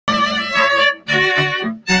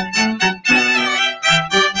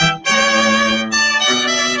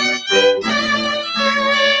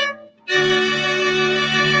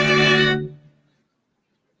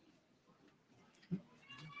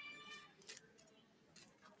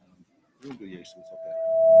You can do Jesus. Okay.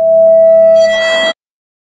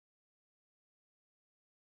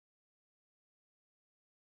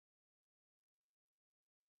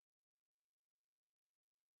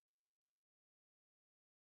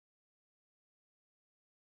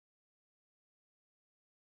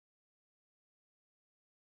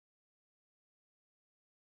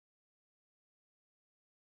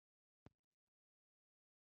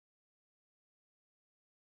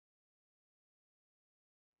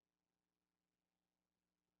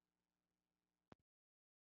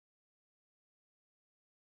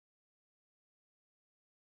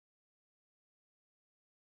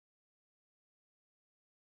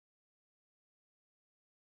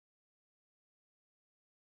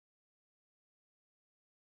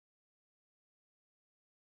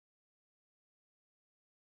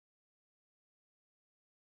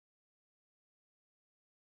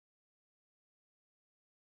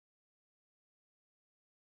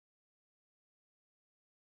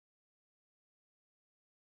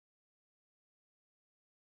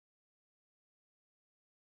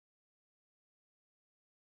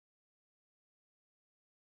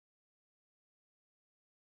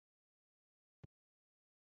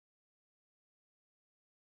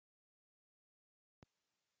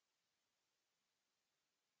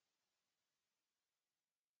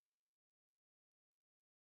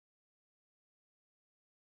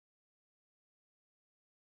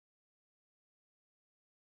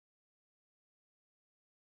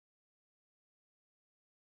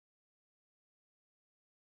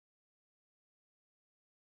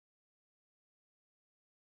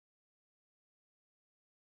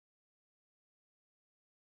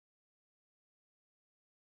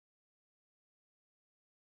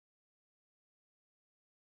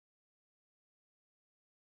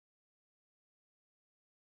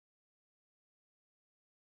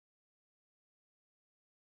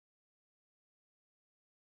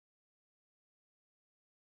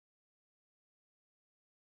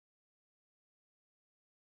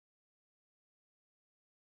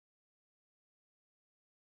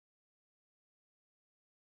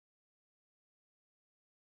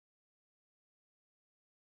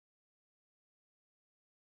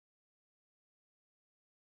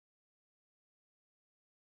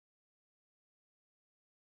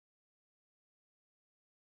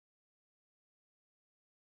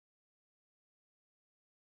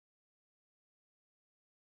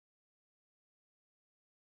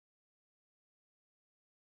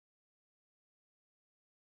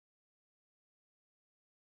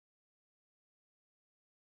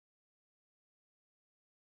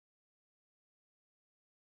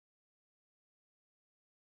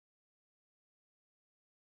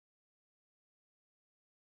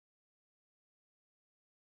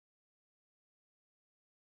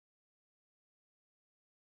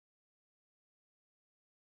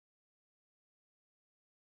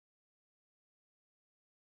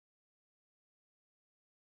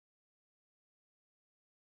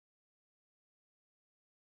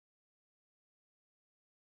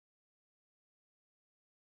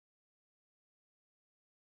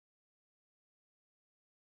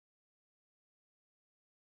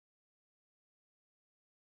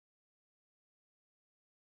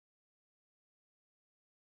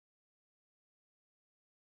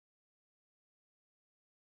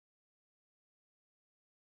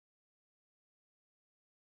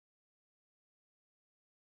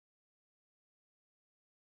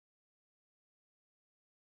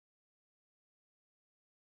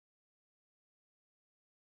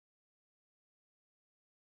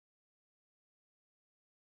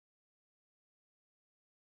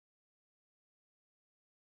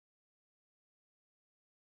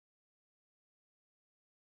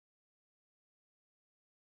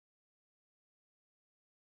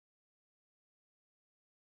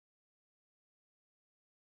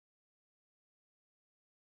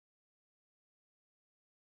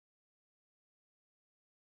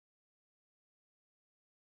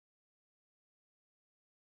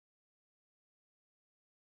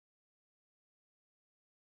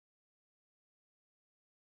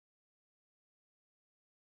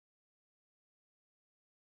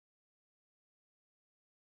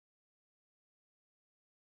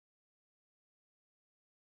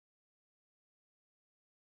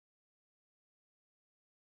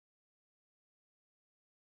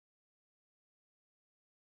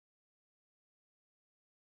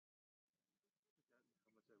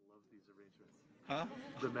 I love these arrangements. Huh?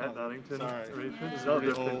 The Matt Nonnington Sorry. arrangements. It's No,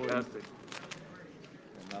 really they're old. fantastic.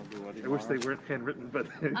 And I'll do what he I wish they wants. weren't handwritten, but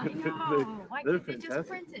I know. Why they're can't they just fantastic.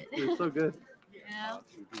 print it? They're so good. Yeah.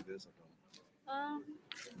 Should we do this? I don't.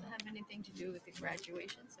 Doesn't have anything anything to do with the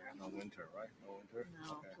graduation No ceremony? winter, right? No winter.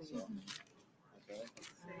 No. Okay. So, okay.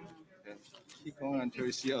 Okay. Keep going until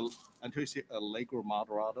you see a Lake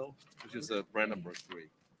Moderado, which is a Brandenburg 3.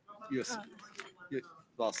 You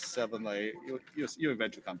about 7 or 8. You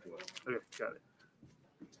eventually come to it. Okay, got it.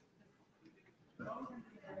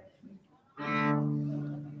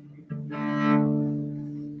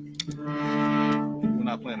 We're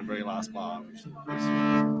not playing the very last bar.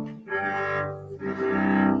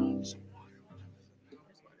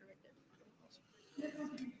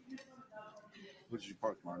 Where did you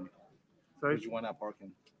park, Martin? Where Sorry, did you wind up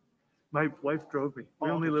parking? my wife drove me. We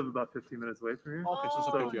Oh, only okay. live about 15 minutes away from here. Okay, so it's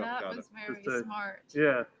a Oh, pick you up. that Got was it. very Just, smart.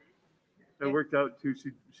 Yeah. It worked out too.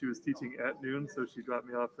 She was teaching at noon, so she dropped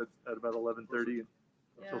me off at about 11:30, and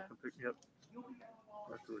she'll Yeah. come pick me up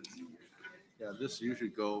afterwards. Yeah, this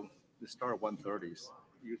usually start at 1:30.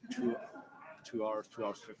 You 2 hours,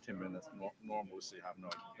 15 minutes. Normally, so you have no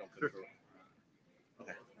control.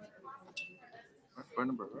 Okay.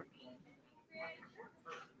 Brandenburg, right?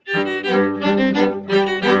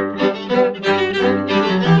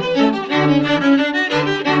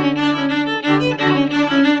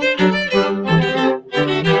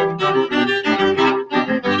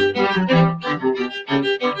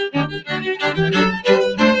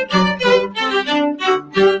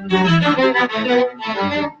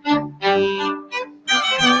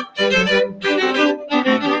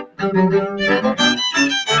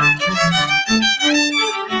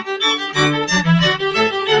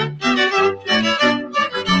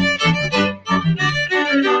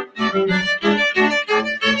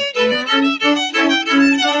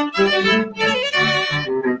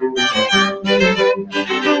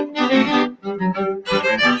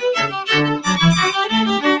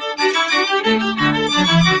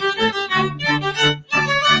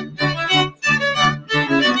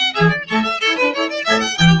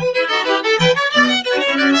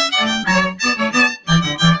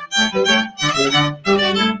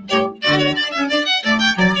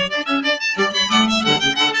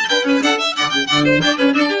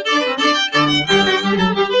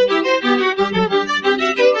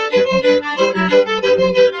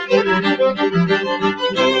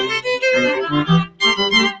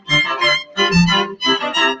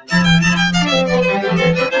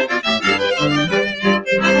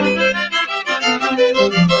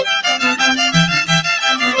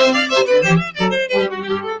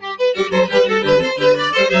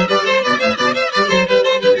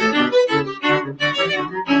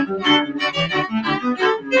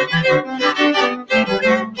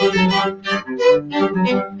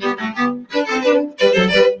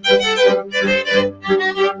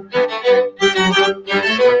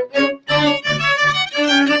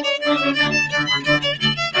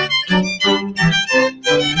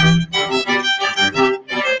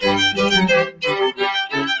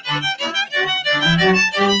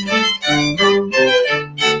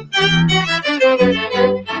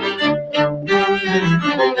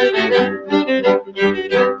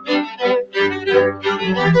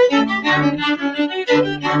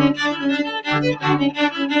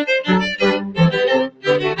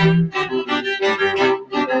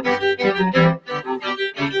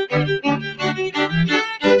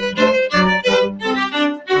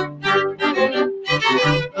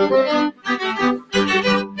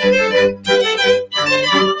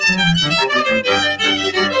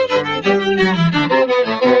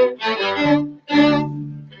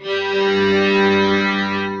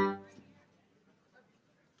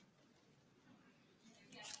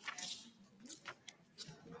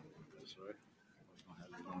 That's right.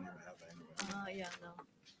 You don't even have that anyway. Yeah, no.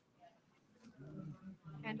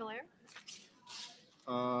 Candelier?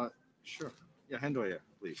 Sure. Yeah, handle it,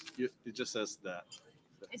 please. It just says that.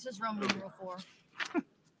 It's just Roman numeral 4.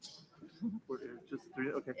 Just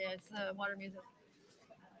 3. Okay. Yeah, it's water music.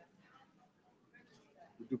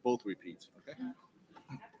 We do both repeats, okay?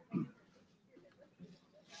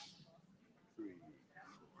 3, 4.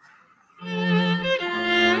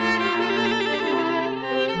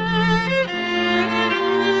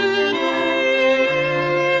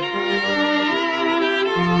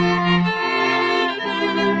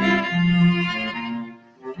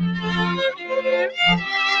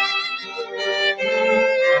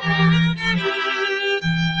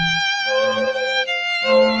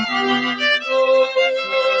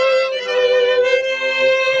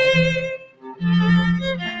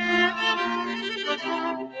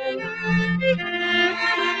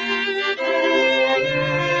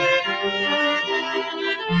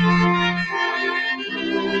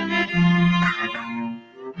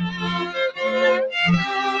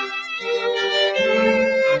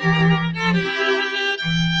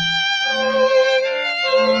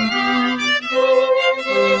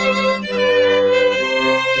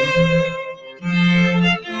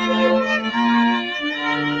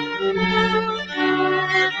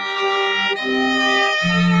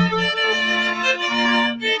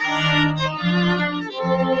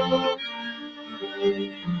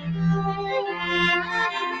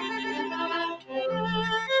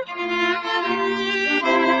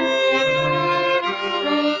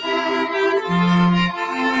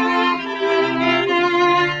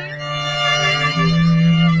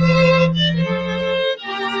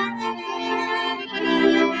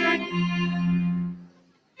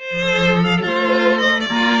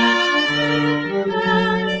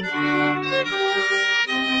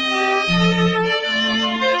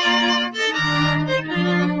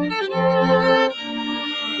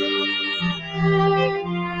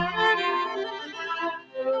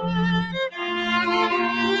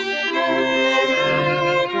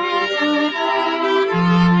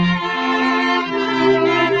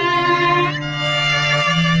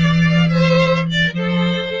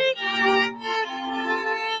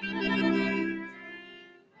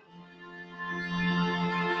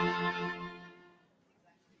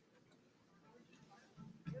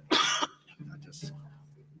 just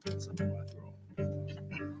something in my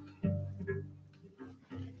throat.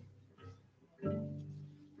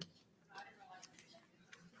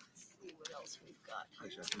 Let's see what else we've got.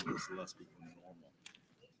 Actually, I think there's less people than normal.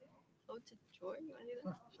 Ode to Joy. You want to do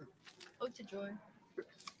that? Sure. Ode to Joy.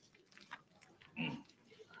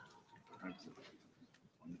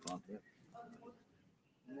 On the content.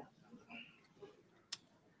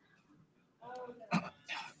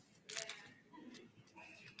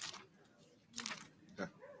 Okay.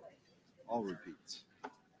 All repeats.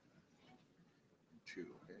 2,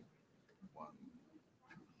 okay. 1.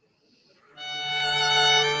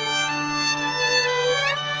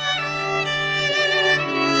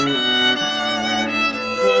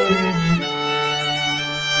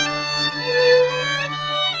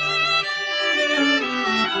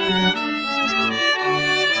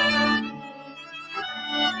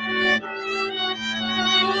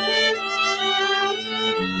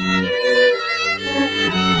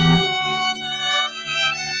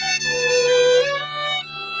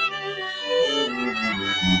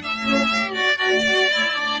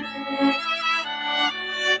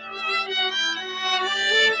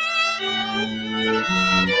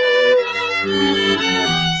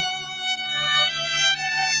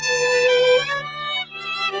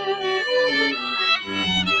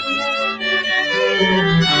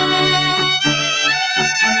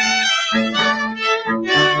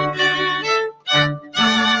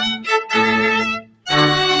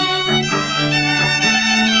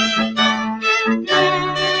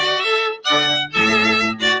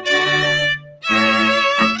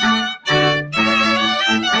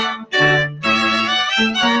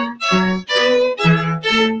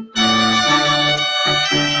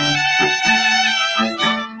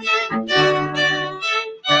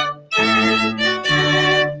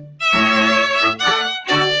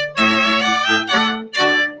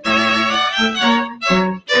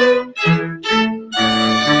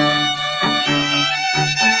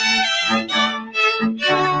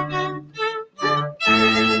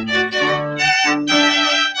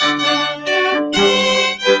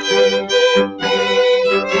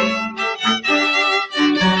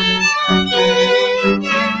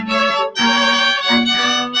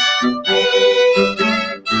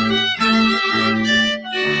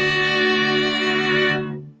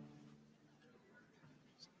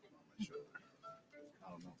 I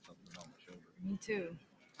don't know, something on my shoulder. Me too.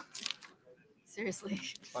 Seriously.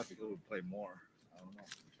 Probably go and play more. I don't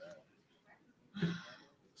know.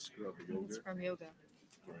 Screw up the It's yogurt. from yoga.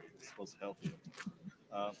 It's supposed to help you.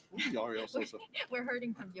 The Oreo also. We're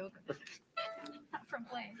hurting from yoga. Not from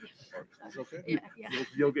playing. It's okay. Yeah, yeah.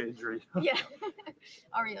 Yoga injury. Yeah.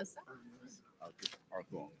 Oreos.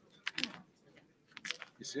 Arco.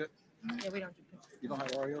 You see it? Yeah, we don't do pizza. You don't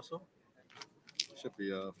have Oreo, so? Should be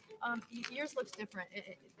Yours looks different.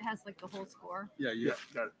 It has like the whole score. yeah, Yeah,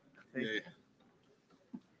 got it. Thank yeah, you.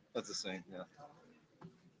 That's the same, yeah.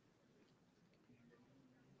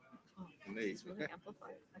 Oh, And it's they- really okay.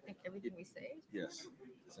 amplified. I think everything we say. Yes.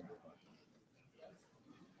 Simplify.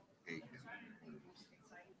 8.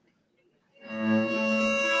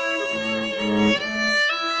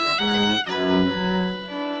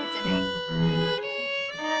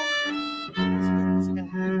 It's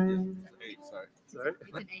an 8, sorry. Sorry. 8.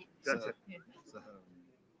 It's an 8. Gotcha. Yeah. So,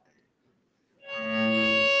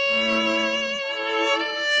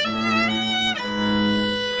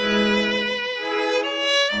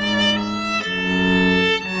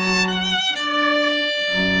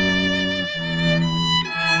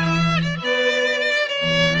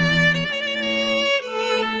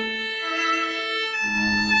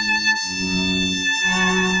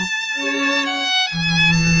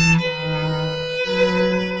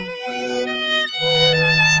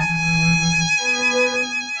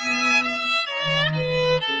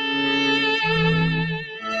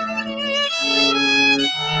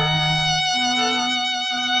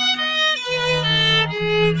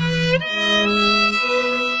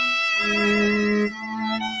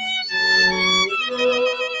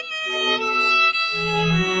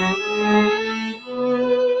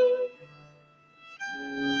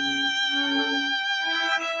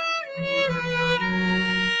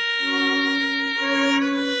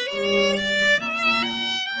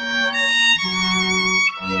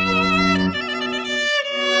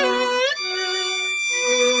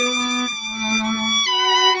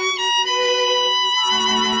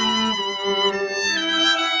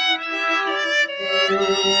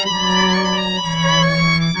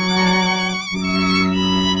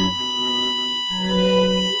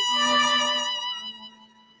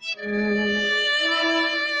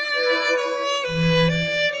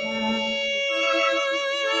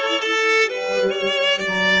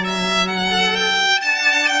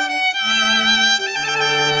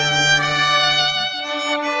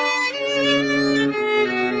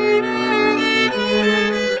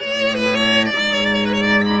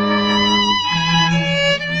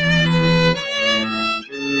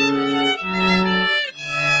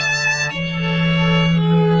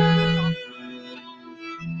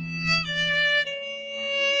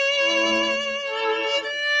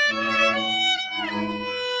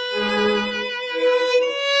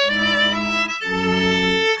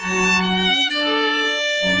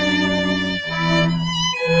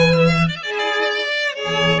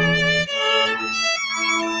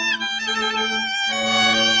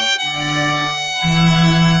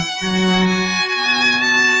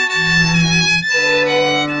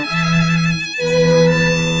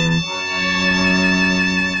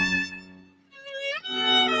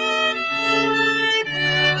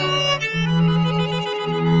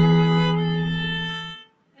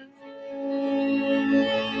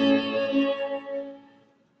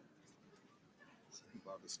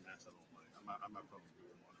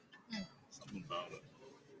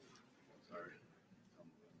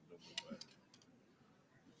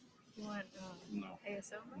 No,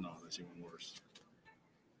 ASO? no, that's even worse.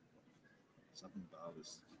 Something about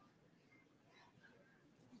this.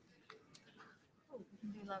 Oh, we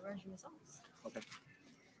can do La Renaissance. Okay.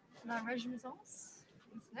 La Renaissance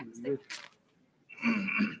is next. Good.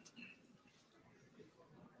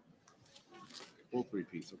 Full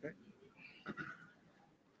three-piece, okay?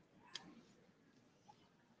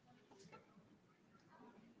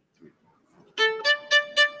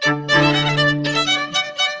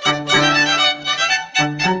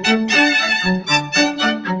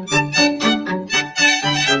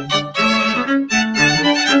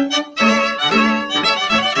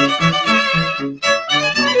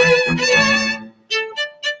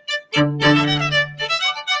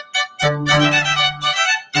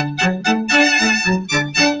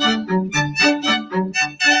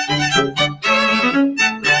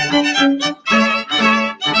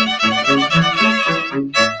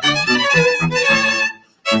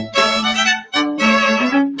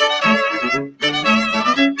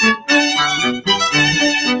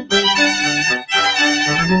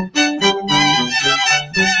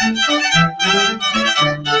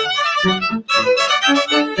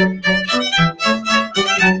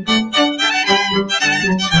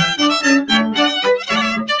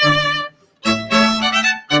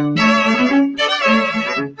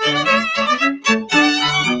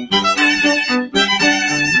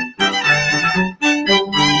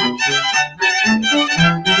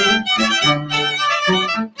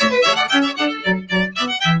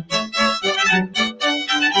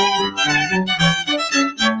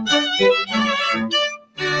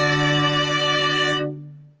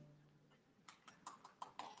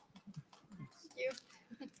 You.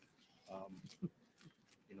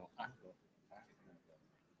 You know, I have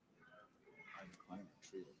a client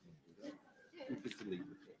tree. We could delete it.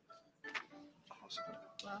 Possible.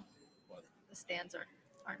 Well, What? the stands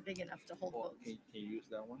aren't big enough to hold Well, both. can you use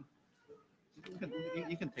that one?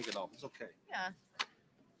 You can take it off. It's okay. Yeah.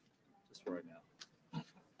 Just for right now.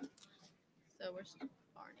 So where's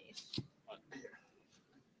Barney's? Here.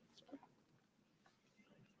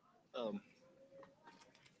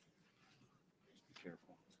 Be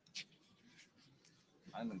careful.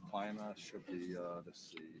 Island Climate should be,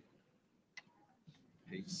 let's see,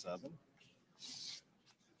 page 7.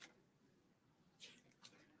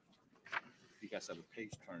 If you guys have a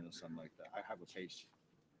page turn or something like that, I have a page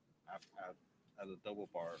at a double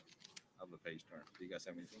bar of the page turn. Do you guys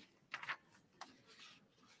have anything?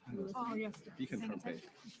 Oh, yes. You can turn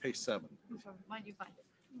page 7. Mind you find it.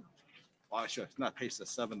 Oh, sure. It's not page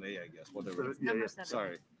 7A, I guess. Whatever. So, yeah, Number yeah. 7.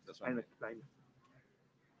 Sorry. That's right. Fine.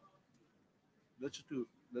 Let's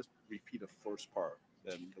repeat the first part,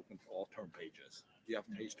 then we can all turn pages. Do you have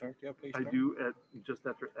page turn? Do you have page I turn? do at just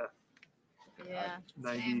after F, Okay, Yeah.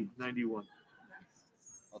 91.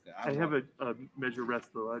 Okay. I have a measure rest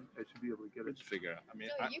though. I should be able to get it. Let's figure out. I mean,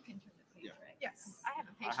 So I you can turn the page, yeah. right? Yes. I have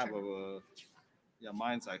a page have turn. yeah,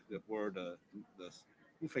 mine's like the word,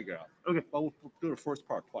 we'll figure out. Okay. But we'll do the first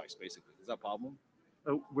part twice, basically. Is that a problem?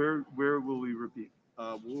 Oh, where will we repeat?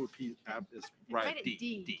 We'll repeat is Write right it D.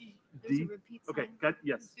 D. D. There's D? a repeat Okay, sign. got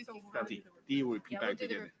yes. So Got D. D will repeat Yeah, back we'll to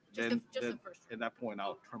do the the beginning. just Then the first at one. that point,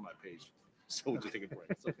 I'll turn my page. So we'll just take a break.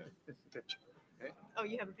 It's okay. Oh,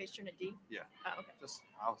 you have a page turn at D? Yeah. Oh, okay. Just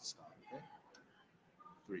I'll stop. Okay.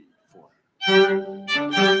 3, 4.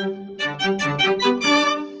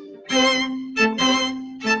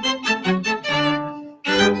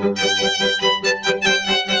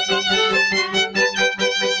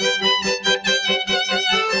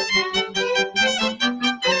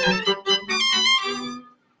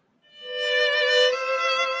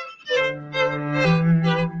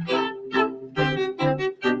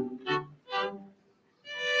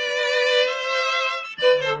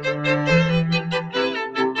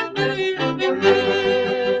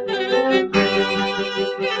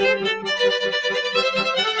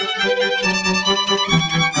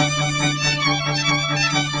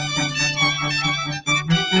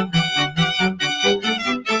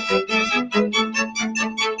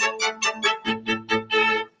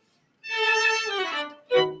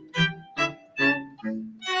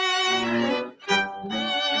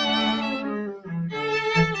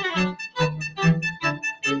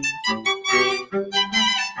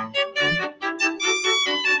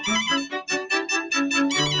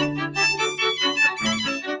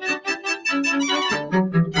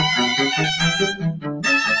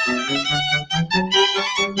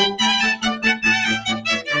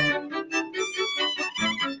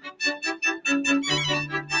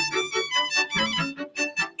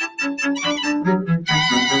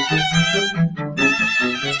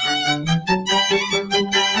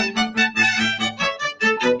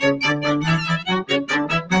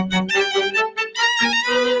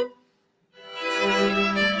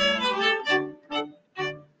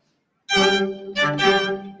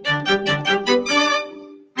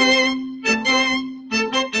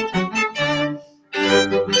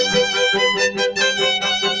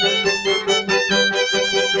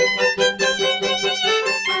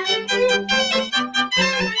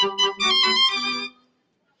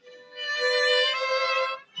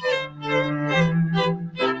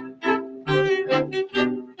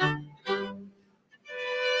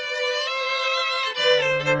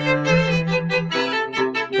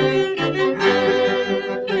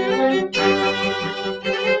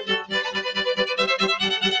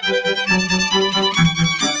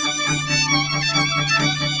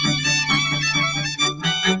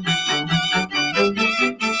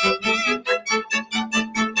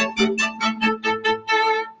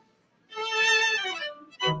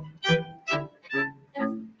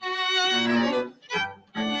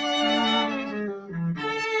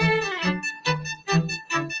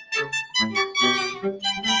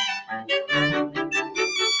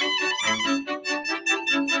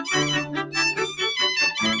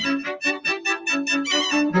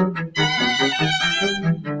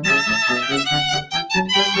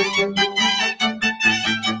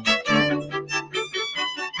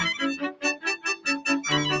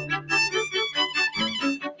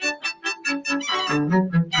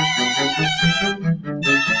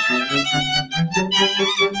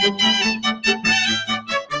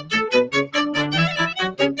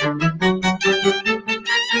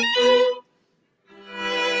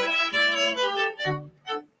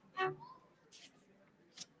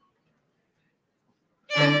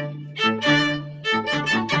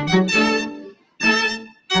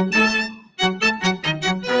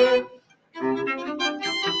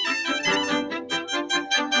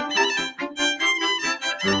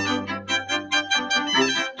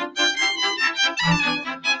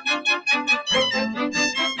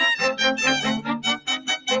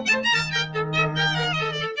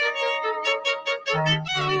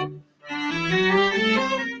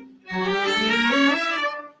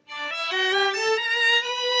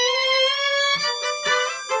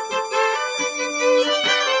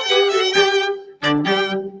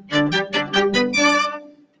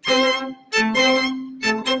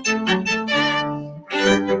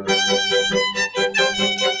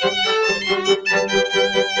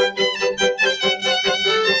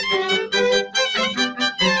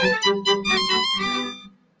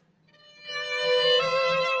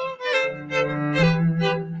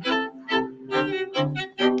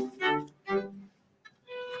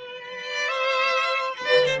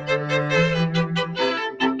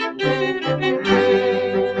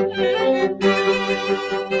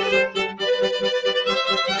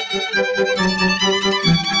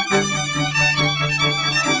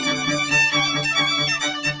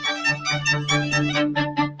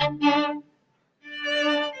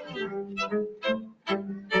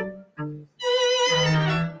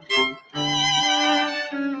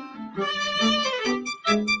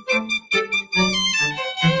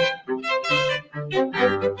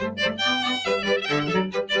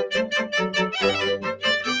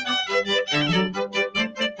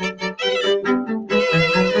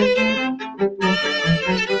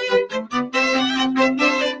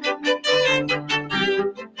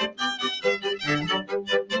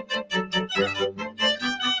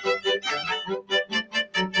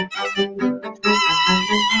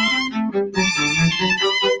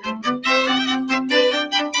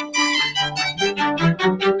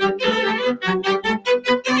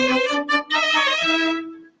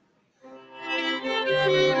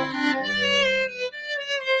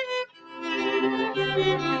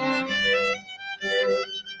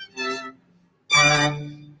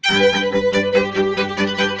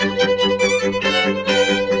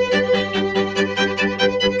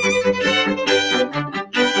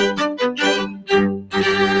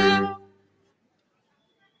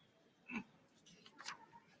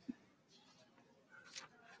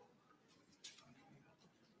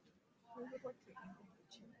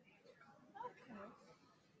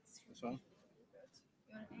 This one?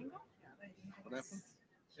 You want an angle? What happened?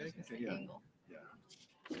 Yeah, you can say, yeah. Angle. Yeah.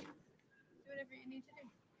 Do whatever you need to do.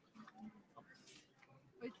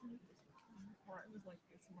 Which one? Or it was like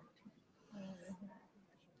this one.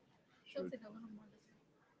 She'll Should, take a little more this way.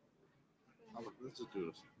 let's just do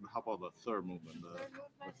this. How about the third movement? Third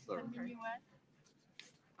movement, the third. the minuet.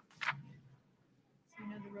 So you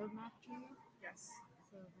know the road map, Julia? Yes.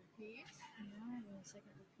 So repeat. Yeah, and then a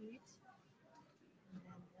second repeat. And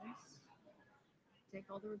then this. Take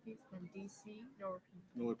all the repeats, then DC, no repeat.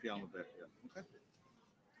 No repeat on the back, yeah. Okay.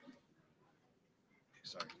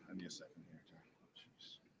 Sorry, I need a second here. Oh,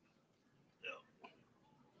 jeez.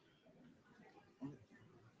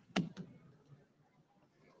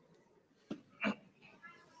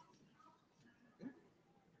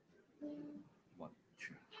 One,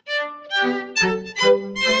 two.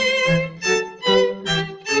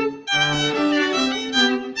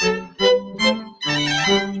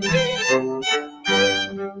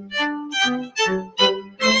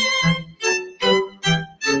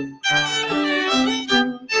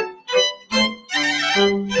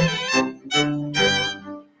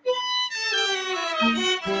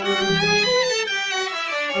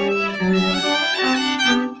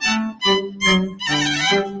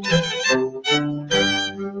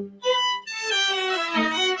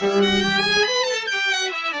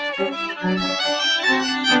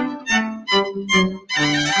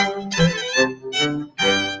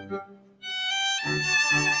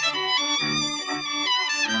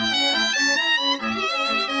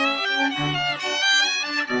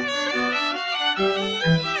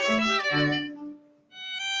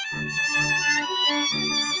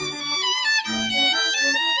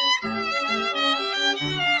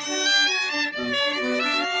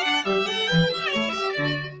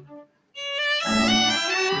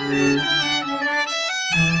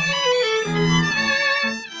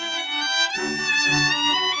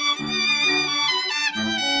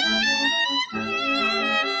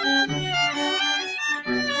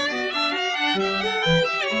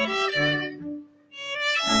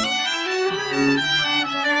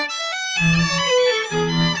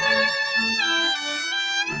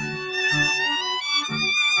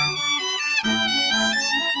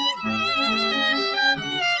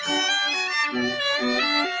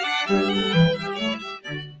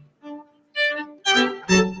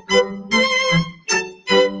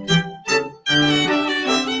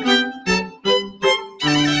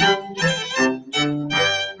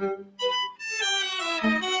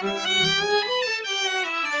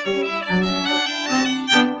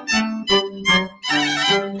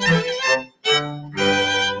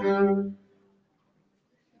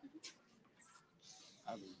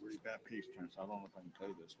 bad page turns. I don't know if I can tell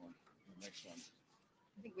you this one. The next one.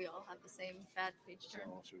 I think we all have the same bad page So turn.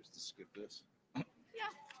 should we just skip this?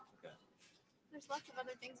 Yeah. Okay. There's lots of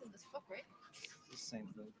other things in this book, right? It's the same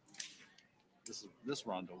thing. This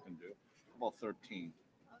rondo can do. How about 13?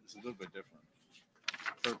 It's a little bit different.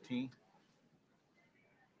 13.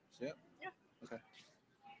 See it? Yeah. Okay.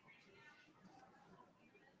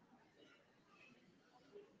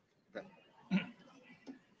 Okay.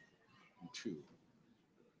 2.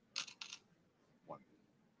 1.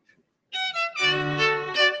 2.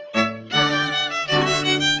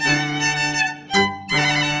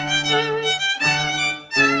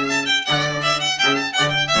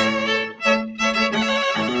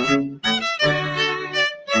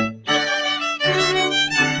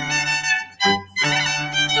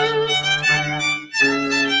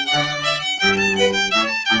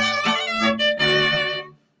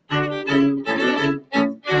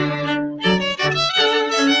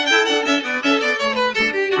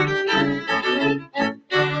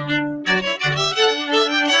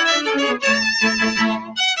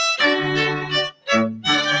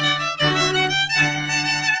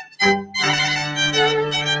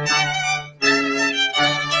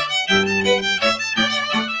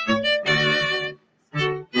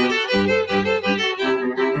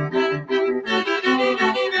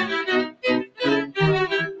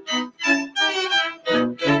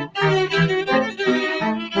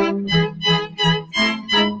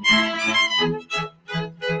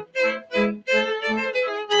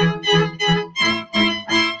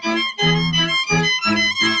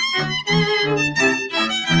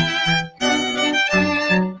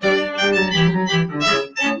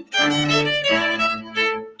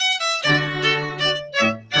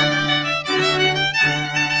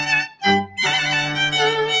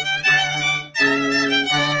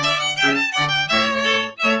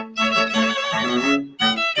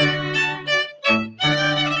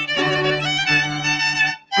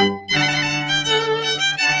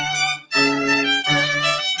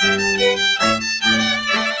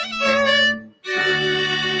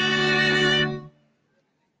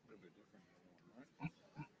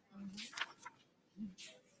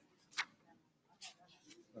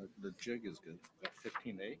 The jig is good.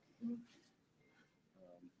 15A.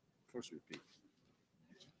 First repeat.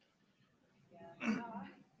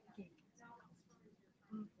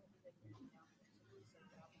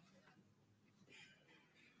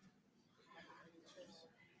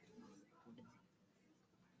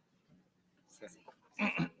 Okay.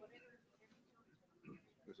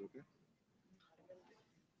 Is it okay?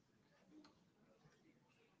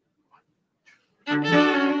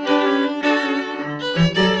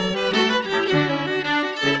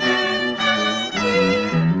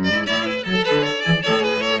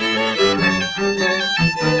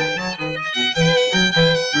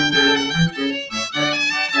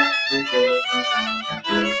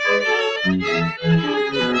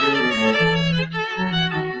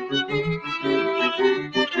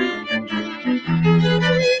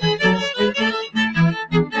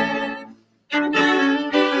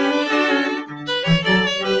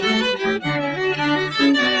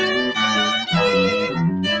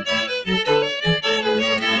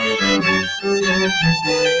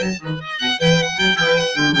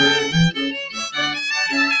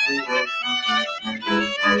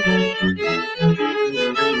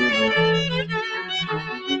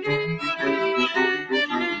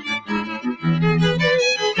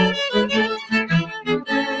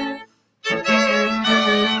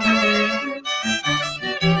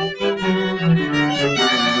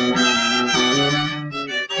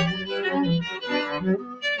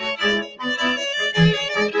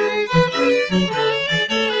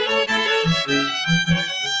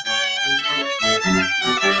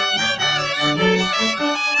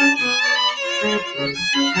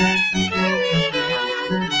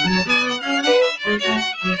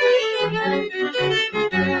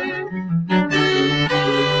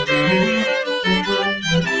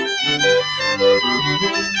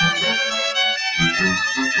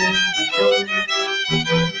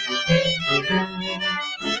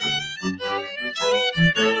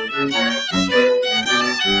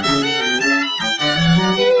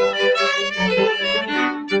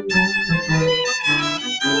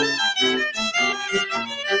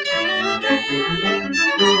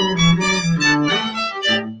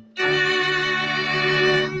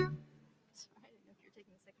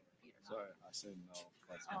 Sorry, I said no.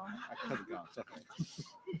 I could have gone. It's okay.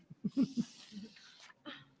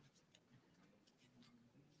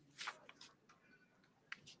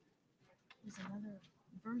 There's another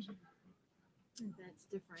version that's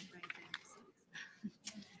different right there. So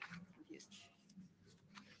it's confusing.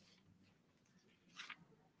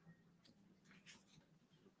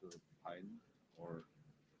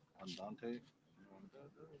 Andante.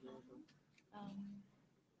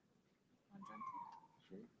 Andante.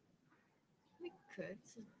 Sure. We could.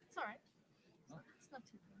 It's all right. Oh. It's not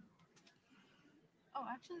too bad. Oh,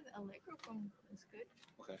 actually, the Allegro from is good.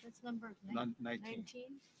 Okay. That's number 19.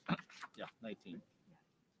 19. Yeah, 19.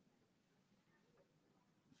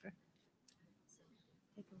 Okay. So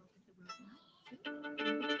take a look at the road now.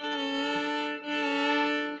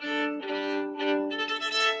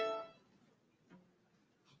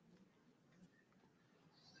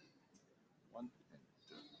 One and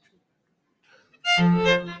two.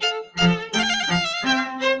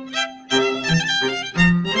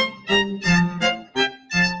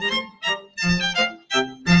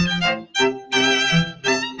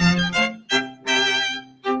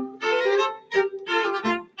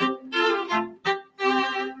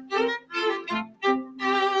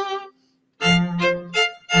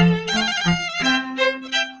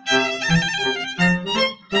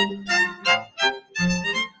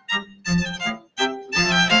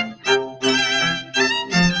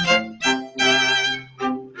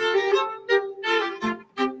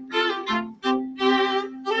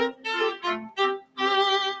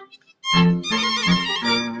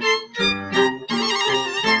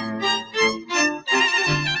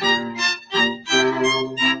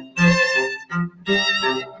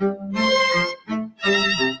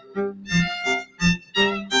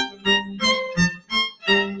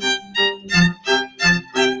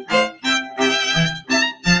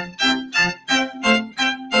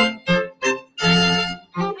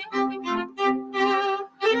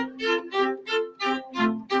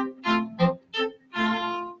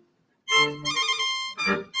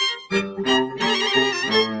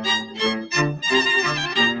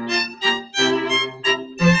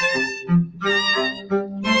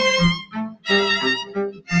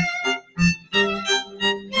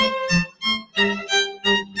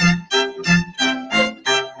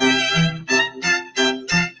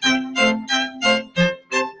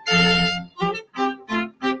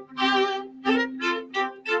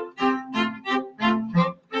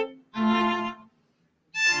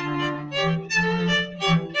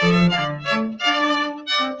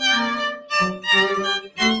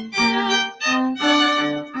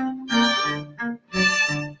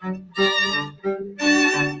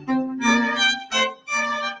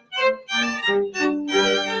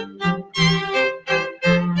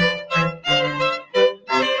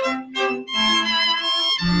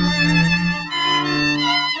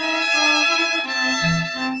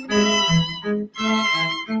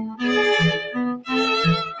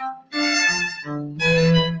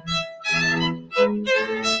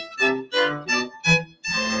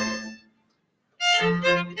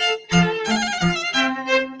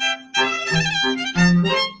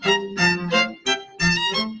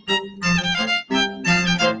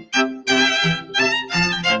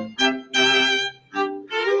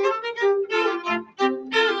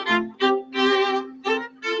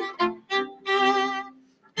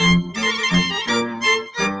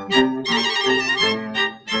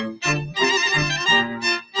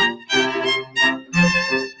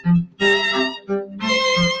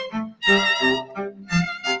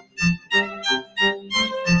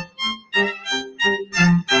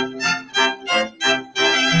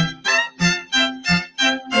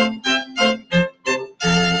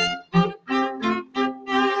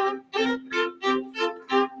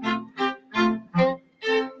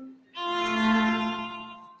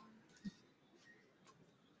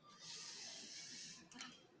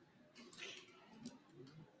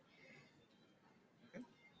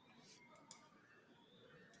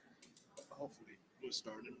 Hopefully, we'll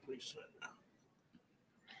start in pretty soon.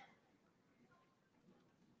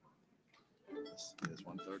 It's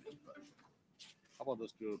 1:30, but how about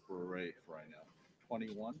let's do it for Ray for right now?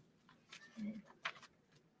 21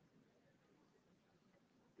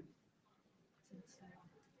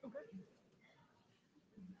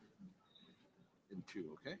 in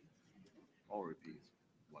 2, okay? All repeats.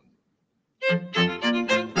 1.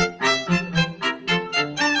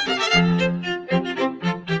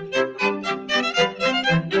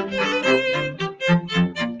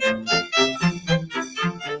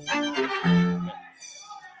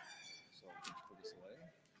 So put this away.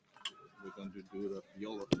 We're going to do the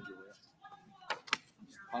viola for Julia.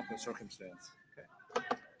 Pomp and circumstance. Okay.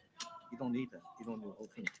 You don't need that. You don't need the whole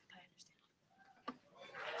thing.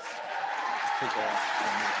 Take that off. You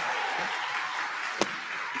don't need it. Okay.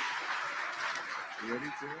 You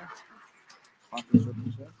ready, Julia? Pomp and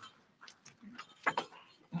circumstance.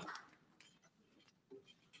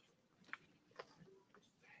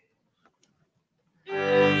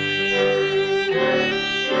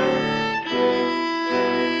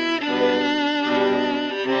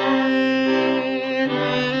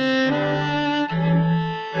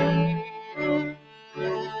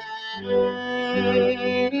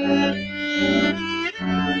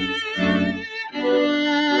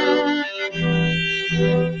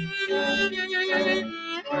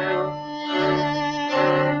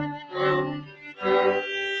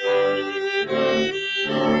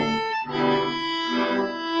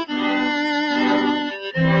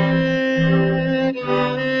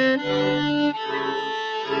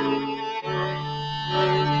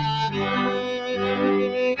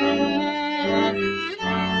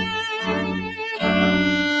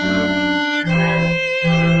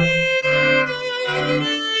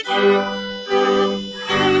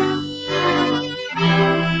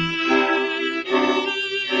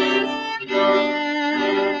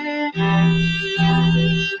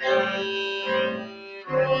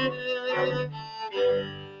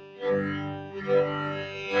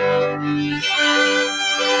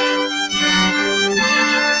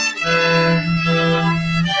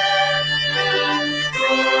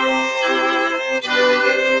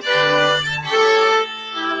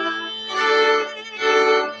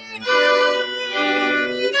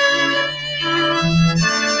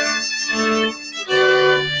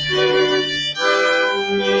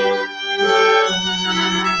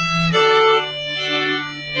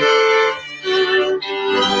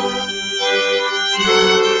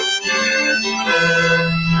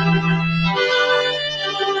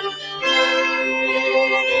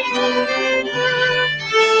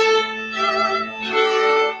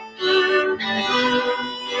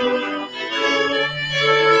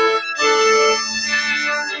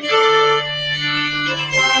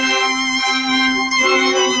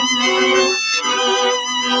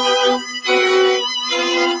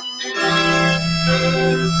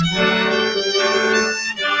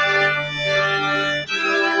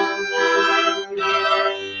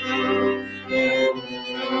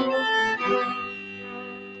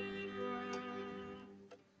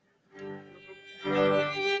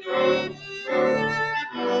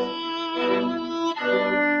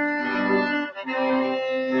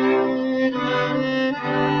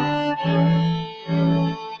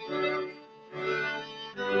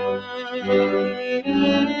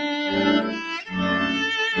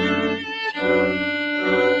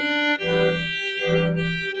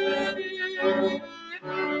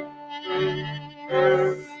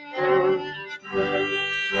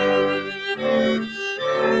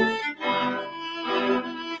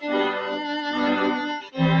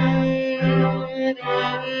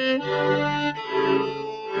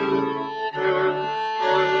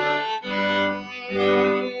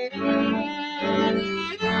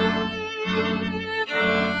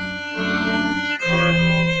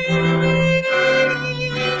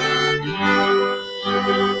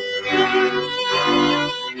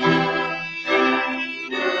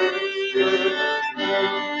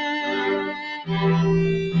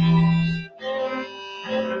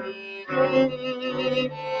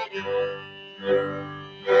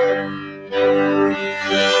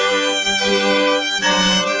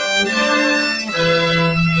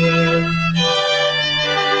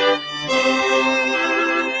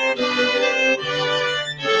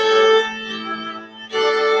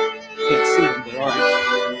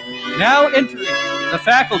 Now entering the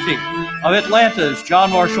faculty of Atlanta's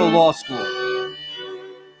John Marshall Law School.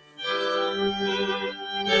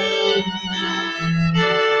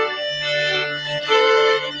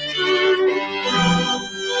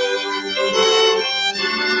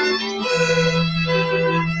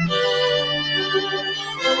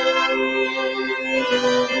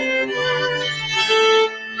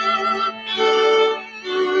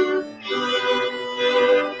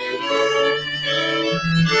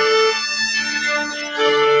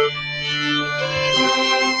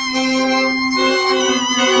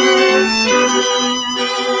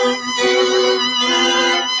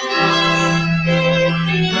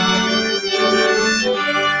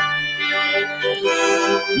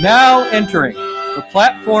 Now entering the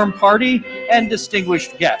platform party and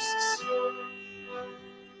distinguished guests.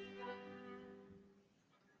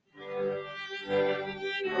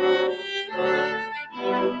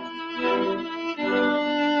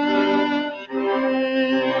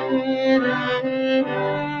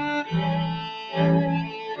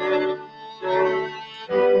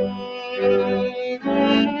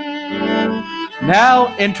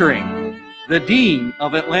 Now entering the Dean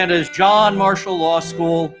of Atlanta's John Marshall Law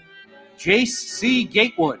School, Jace C.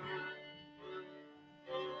 Gatewood.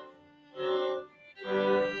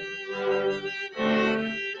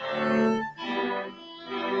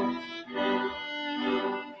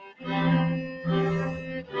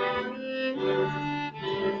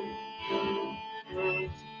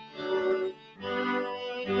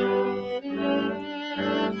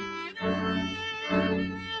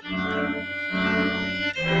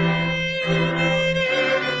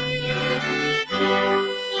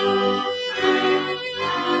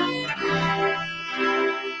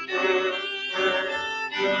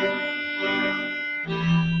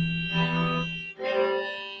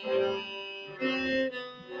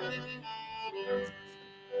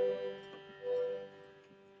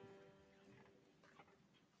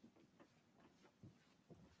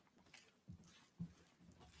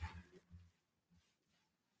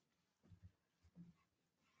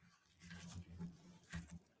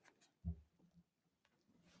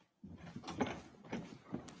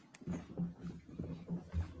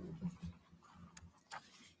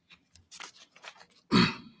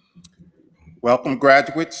 Welcome,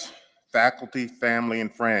 graduates, faculty, family,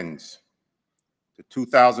 and friends. The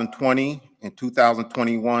 2020 and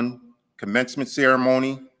 2021 commencement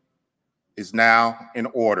ceremony is now in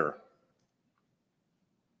order.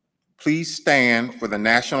 Please stand for the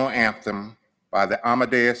national anthem by the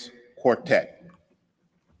Amadeus Quartet.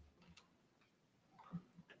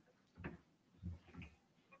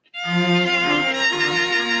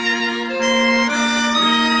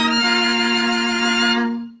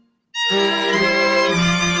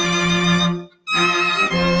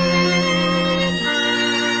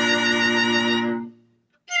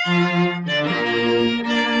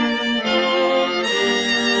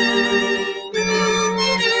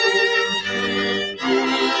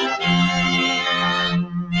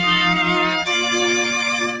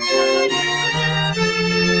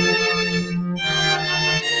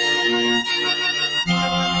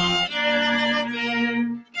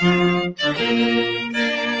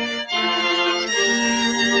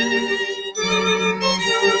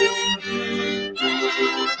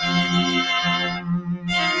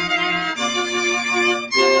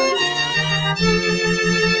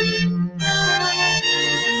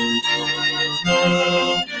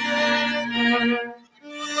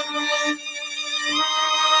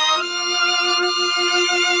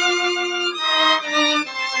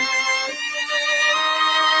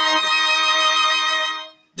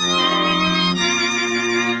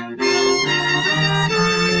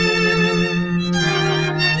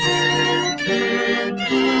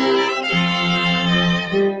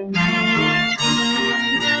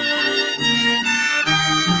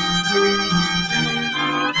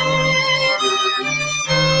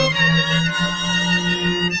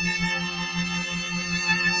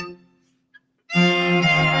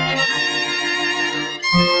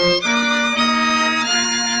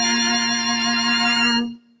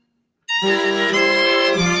 Next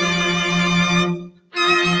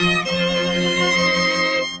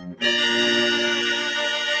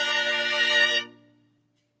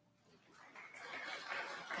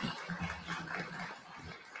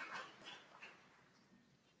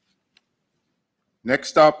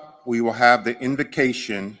up, we will have the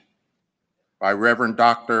invocation by Reverend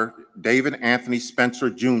Dr. David Anthony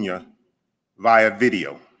Spencer, Jr. via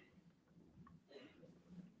video.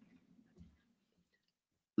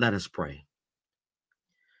 Let us pray.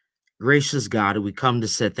 Gracious God, we come to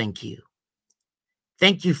say thank you.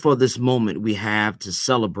 Thank you for this moment we have to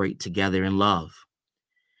celebrate together in love.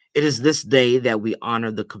 It is this day that we honor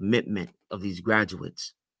the commitment of these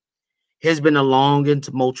graduates. It has been a long and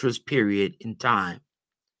tumultuous period in time,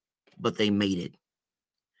 but they made it.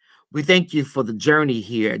 We thank you for the journey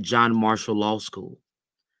here at John Marshall Law School,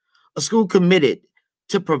 a school committed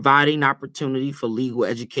to providing opportunity for legal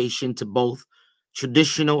education to both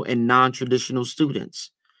traditional and non-traditional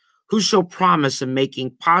students who show promise in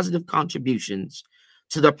making positive contributions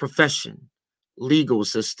to the profession, legal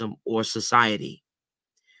system, or society.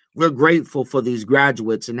 We're grateful for these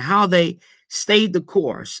graduates and how they stayed the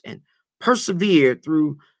course and persevered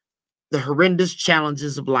through the horrendous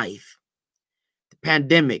challenges of life. The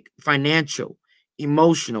pandemic, financial,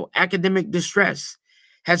 emotional, academic distress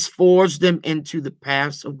has forged them into the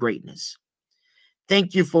paths of greatness.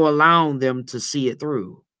 Thank you for allowing them to see it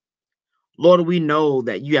through. Lord, we know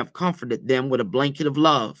that you have comforted them with a blanket of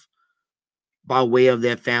love by way of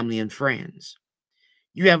their family and friends.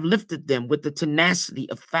 You have lifted them with the tenacity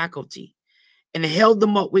of faculty and held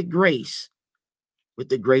them up with grace, with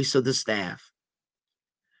the grace of the staff.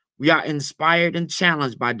 We are inspired and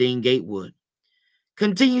challenged by Dean Gatewood.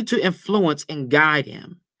 Continue to influence and guide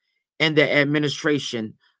him and the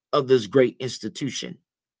administration of this great institution.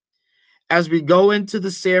 As we go into the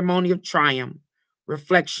ceremony of triumph,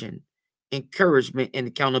 reflection, encouragement, and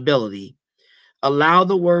accountability, allow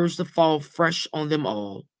the words to fall fresh on them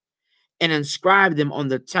all and inscribe them on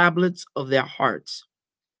the tablets of their hearts.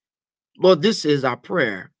 Lord, this is our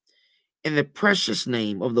prayer in the precious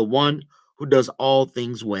name of the one who does all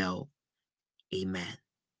things well. Amen.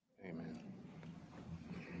 Amen.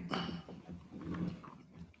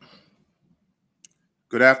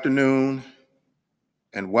 Good afternoon,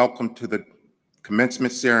 and welcome to the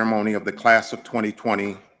commencement ceremony of the class of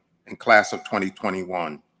 2020 and class of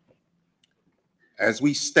 2021. As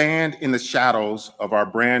we stand in the shadows of our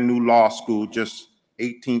brand new law school just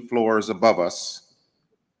 18 floors above us,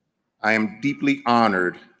 I am deeply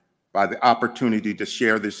honored by the opportunity to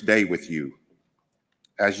share this day with you.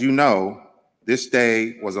 As you know, this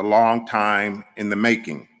day was a long time in the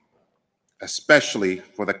making, especially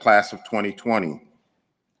for the class of 2020.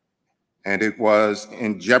 And it was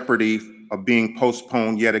in jeopardy of being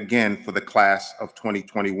postponed yet again for the class of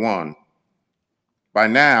 2021. By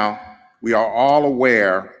now, we are all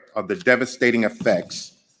aware of the devastating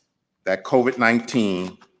effects that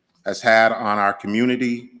COVID-19 has had on our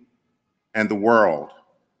community and the world.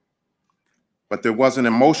 But there was an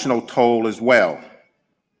emotional toll as well.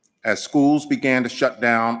 As schools began to shut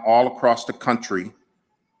down all across the country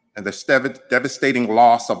and the devastating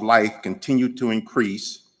loss of life continued to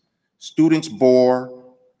increase, students bore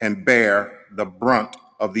and bear the brunt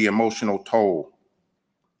of the emotional toll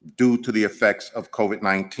due to the effects of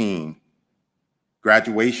COVID-19.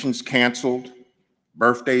 Graduations canceled,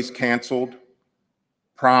 birthdays canceled,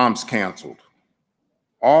 proms canceled.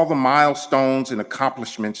 All the milestones and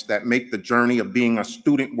accomplishments that make the journey of being a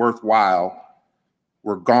student worthwhile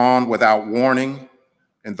were gone without warning,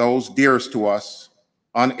 and those dearest to us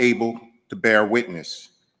unable to bear witness.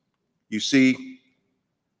 You see,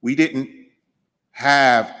 we didn't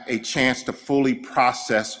have a chance to fully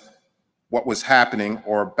process what was happening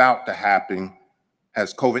or about to happen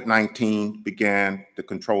as COVID-19 began to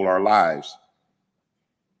control our lives.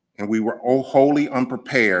 And we were wholly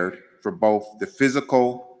unprepared for both the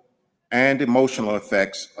physical and emotional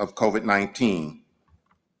effects of COVID-19.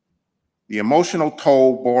 The emotional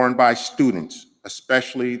toll borne by students,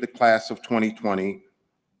 especially the class of 2020,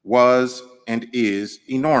 was and is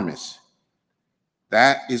enormous.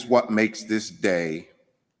 That is what makes this day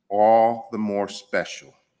all the more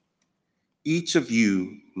special. Each of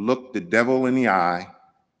you looked the devil in the eye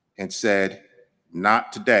and said,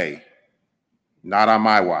 "Not today, not on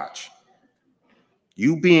my watch."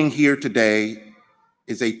 You being here today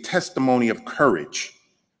is a testimony of courage,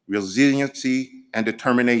 resiliency, and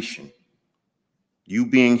determination. You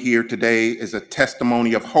being here today is a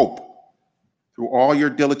testimony of hope. Through all your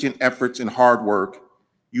diligent efforts and hard work,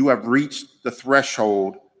 you have reached the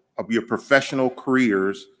threshold of your professional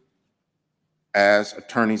careers as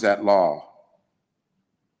attorneys at law.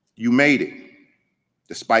 You made it.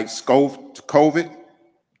 Despite COVID,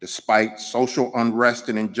 despite social unrest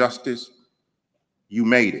and injustice, you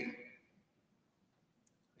made it.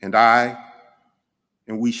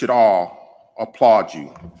 And we should all applaud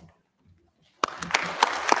you.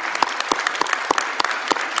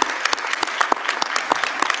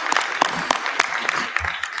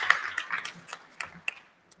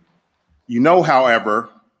 You know, however,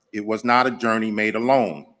 it was not a journey made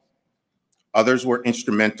alone. Others were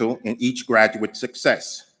instrumental in each graduate's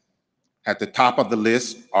success. At the top of the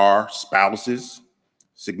list are spouses,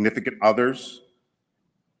 significant others,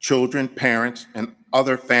 children, parents, and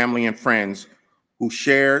other family and friends who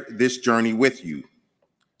shared this journey with you.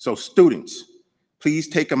 So students, please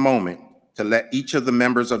take a moment to let each of the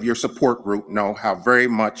members of your support group know how very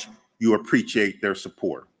much you appreciate their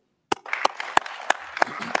support.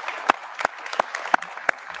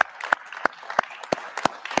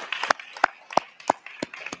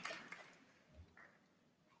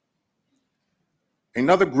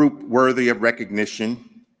 Another group worthy of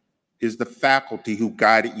recognition is the faculty who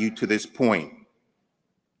guided you to this point.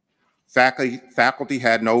 Faculty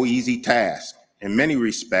had no easy task. In many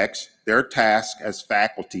respects, their task as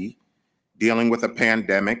faculty, dealing with a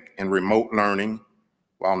pandemic and remote learning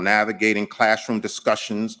while navigating classroom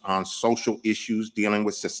discussions on social issues dealing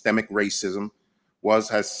with systemic racism, was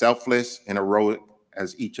as selfless and heroic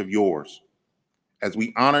as each of yours. As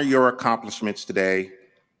we honor your accomplishments today,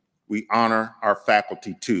 we honor our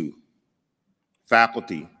faculty too.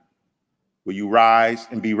 Faculty, will you rise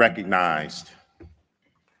and be recognized?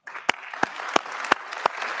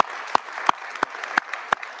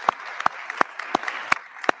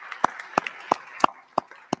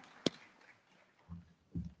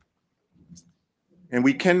 And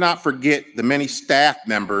we cannot forget the many staff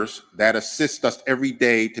members that assist us every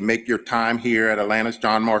day to make your time here at Atlanta's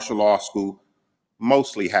John Marshall Law School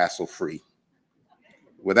mostly hassle-free.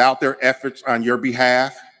 Without their efforts on your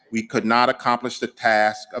behalf, we could not accomplish the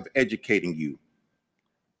task of educating you.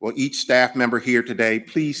 Will each staff member here today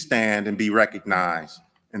please stand and be recognized,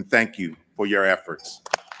 and thank you for your efforts.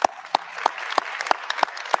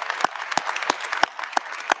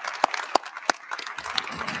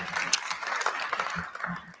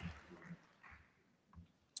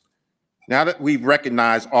 Now that we've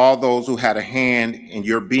recognized all those who had a hand in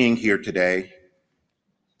your being here today,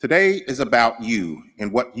 today is about you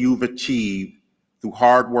and what you've achieved through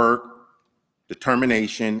hard work,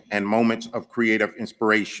 determination, and moments of creative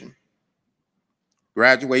inspiration.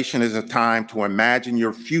 Graduation is a time to imagine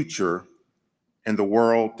your future and the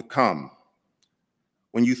world to come.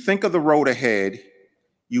 When you think of the road ahead,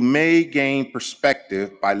 you may gain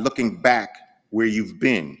perspective by looking back where you've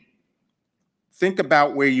been. Think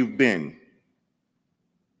about where you've been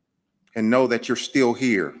and know that you're still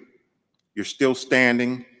here. You're still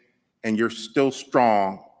standing and you're still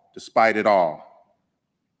strong despite it all.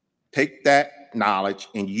 Take that knowledge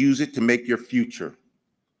and use it to make your future,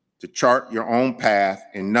 to chart your own path,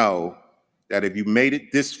 and know that if you made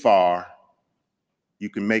it this far, you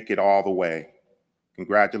can make it all the way.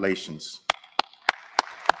 Congratulations.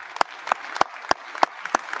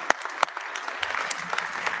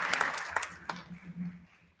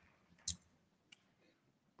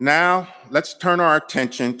 Now, let's turn our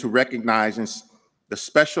attention to recognizing the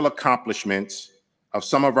special accomplishments of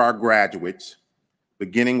some of our graduates,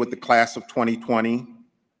 beginning with the class of 2020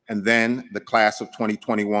 and then the class of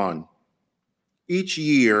 2021. Each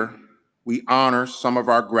year, we honor some of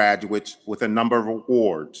our graduates with a number of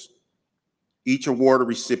awards. Each award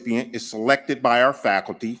recipient is selected by our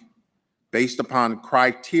faculty based upon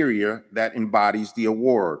criteria that embodies the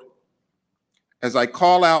award. As I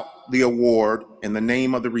call out the award in the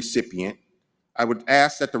name of the recipient, I would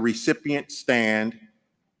ask that the recipient stand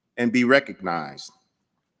and be recognized.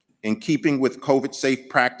 In keeping with COVID-safe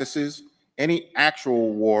practices, any actual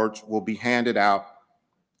awards will be handed out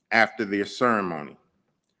after the ceremony.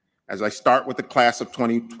 As I start with the class of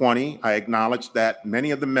 2020, I acknowledge that many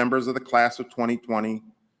of the members of the class of 2020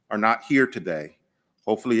 are not here today.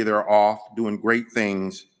 Hopefully they're off doing great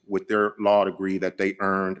things with their law degree that they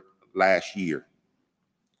earned last year.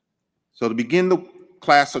 So to begin the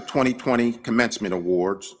class of 2020 commencement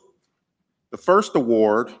awards, the first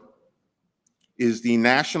award is the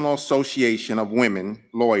National Association of Women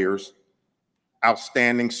Lawyers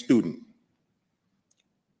Outstanding Student.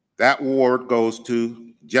 That award goes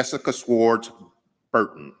to Jessica Swartz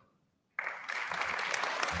Burton.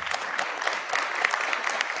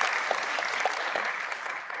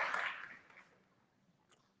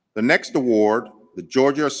 The next award, the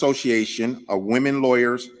Georgia Association of Women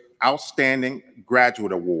Lawyers Outstanding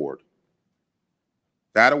Graduate Award.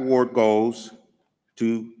 That award goes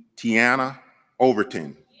to Tiana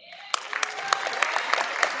Overton.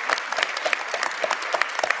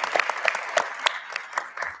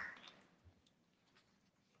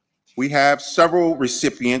 We have several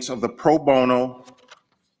recipients of the Pro Bono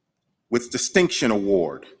with Distinction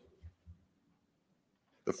Award.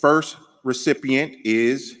 The first recipient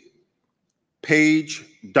is Paige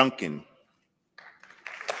Duncan.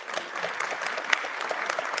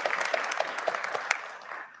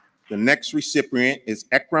 The next recipient is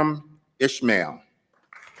Ekram Ishmael.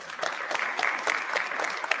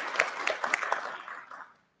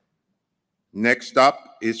 Next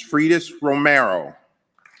up is Fridis Romero.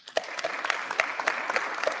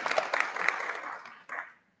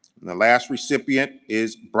 And the last recipient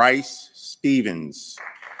is Bryce Stevens.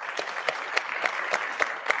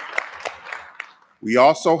 We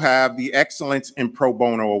also have the Excellence in Pro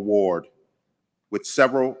Bono Award with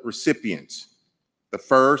several recipients. The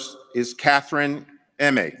first is Catherine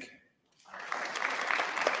Emig.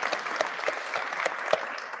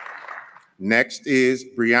 Next is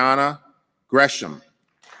Brianna Gresham.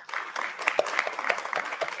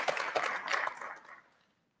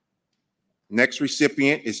 Next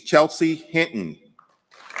recipient is Chelsea Hinton.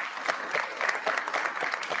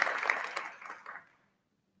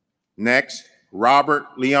 Next, Robert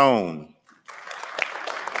Leone.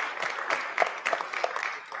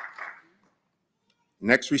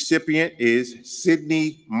 Next recipient is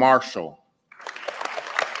Sydney Marshall.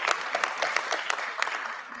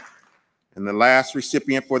 And the last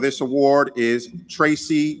recipient for this award is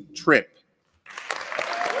Tracy Tripp.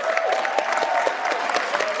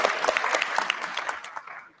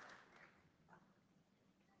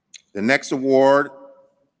 The next award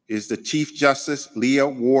is the Chief Justice Leah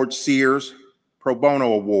Ward Sears Pro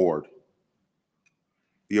Bono Award.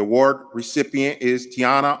 The award recipient is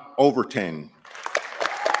Tiana Overton.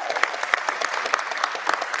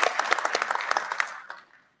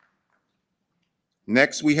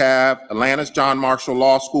 Next, we have Atlanta's John Marshall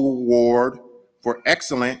Law School Award for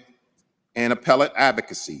Excellent and Appellate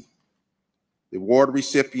Advocacy. The award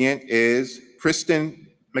recipient is Kristen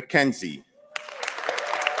McKenzie.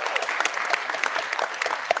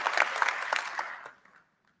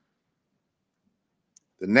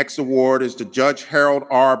 The next award is the Judge Harold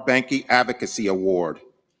R. Banke Advocacy Award.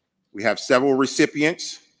 We have several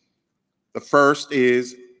recipients. The first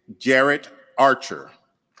is Jarrett Archer.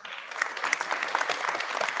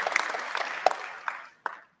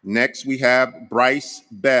 Next, we have Bryce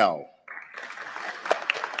Bell.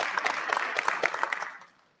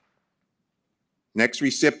 Next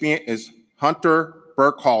recipient is Hunter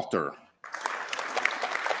Burkhalter.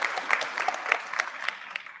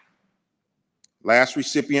 Last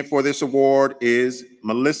recipient for this award is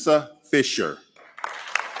Melissa Fisher.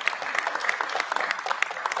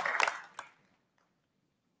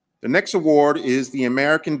 The next award is the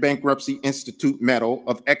American Bankruptcy Institute Medal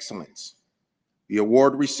of Excellence. The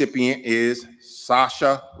award recipient is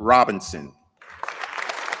Sasha Robinson.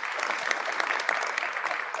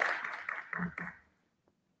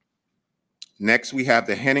 Next, we have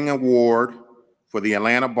the Henning Award for the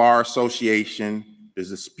Atlanta Bar Association, the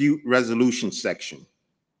Dispute Resolution Section.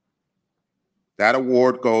 That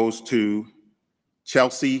award goes to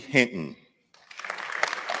Chelsea Hinton.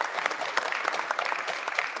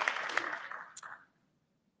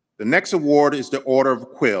 The next award is the Order of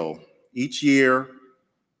Quill. Each year,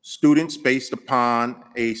 students based upon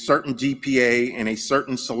a certain GPA and a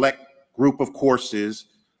certain select group of courses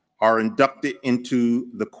are inducted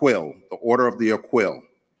into the Quill, the Order of the Quill.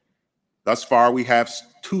 Thus far, we have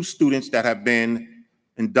 2 students that have been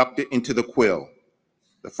inducted into the Quill.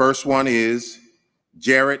 The first one is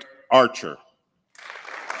Jarrett Archer.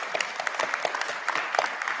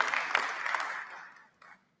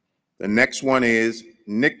 The next one is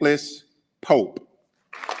Nicholas Pope.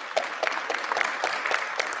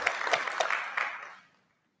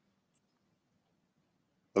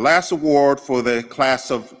 The last award for the class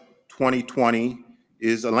of 2020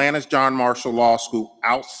 is Atlanta's John Marshall Law School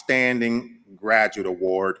Outstanding Graduate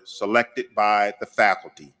Award, selected by the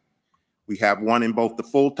faculty. We have one in both the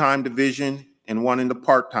full-time division and one in the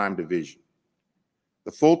part-time division.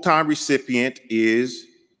 The full-time recipient is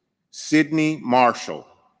Sydney Marshall.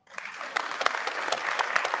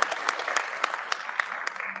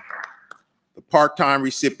 The part-time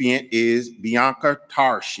recipient is Bianca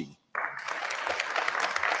Tarshi.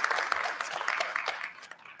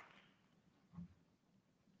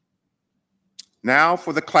 Now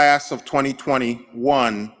for the class of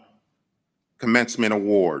 2021 commencement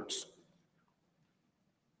awards.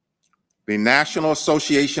 The National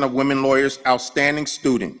Association of Women Lawyers Outstanding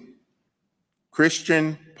Student,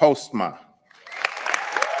 Christian Postma.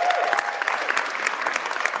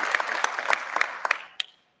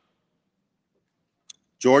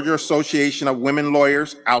 Georgia Association of Women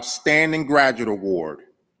Lawyers Outstanding Graduate Award,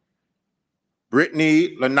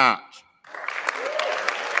 Brittany Lanach.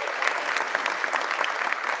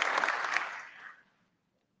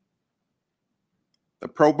 The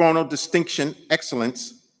Pro Bono Distinction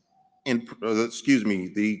Excellence in,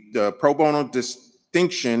 the Pro Bono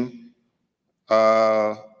Distinction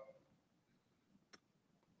in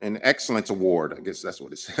Excellence Award, I guess that's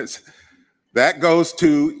what it says. That goes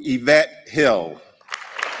to Yvette Hill.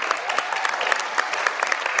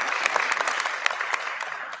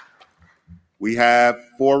 We have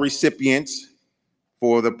 4 recipients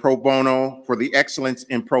for the Pro Bono, for the Excellence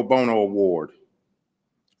in Pro Bono Award.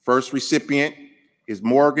 First recipient is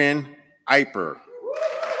Morgan Eiper.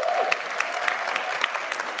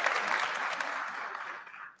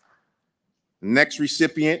 The next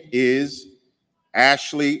recipient is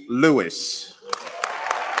Ashley Lewis.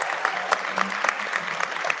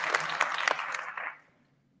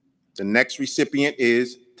 The next recipient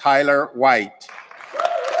is Tyler White.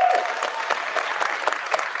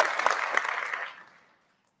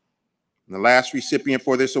 And the last recipient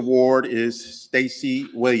for this award is Stacy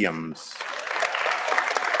Williams.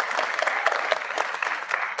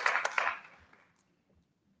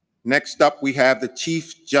 Next up, we have the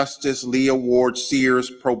Chief Justice Leah Ward Sears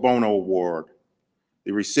Pro Bono Award.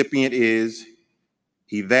 The recipient is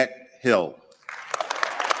Yvette Hill.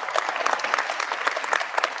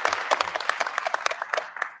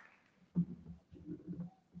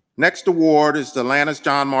 Next award is the Atlanta's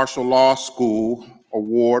John Marshall Law School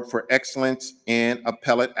Award for Excellence in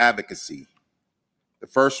Appellate Advocacy. The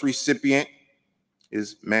first recipient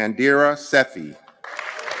is Mandira Sethi.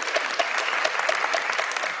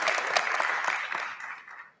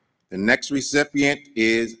 The next recipient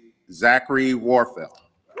is Zachary Warfel.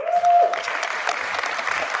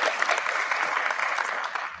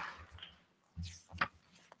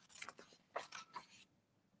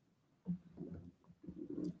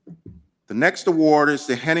 The next award is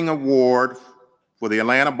the Henning Award for the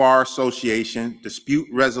Atlanta Bar Association Dispute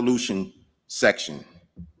Resolution Section.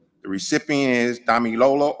 The recipient is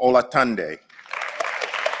Damilola Olatunde.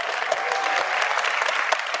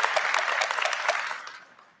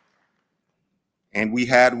 And we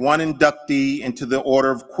had 1 inductee into the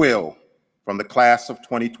Order of Quill from the class of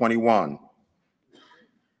 2021,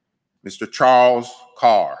 Mr. Charles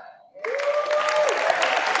Carr.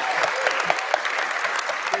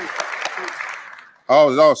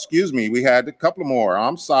 Oh, excuse me, we had a couple more.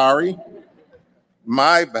 I'm sorry.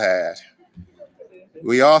 My bad.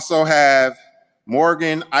 We also have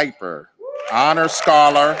Morgan Eiper, Honor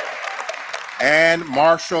Scholar and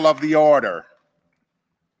Marshal of the Order.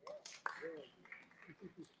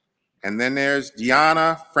 And then there's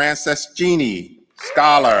Gianna Franceschini,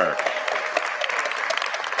 Scholar.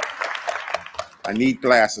 I need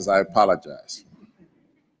glasses, I apologize.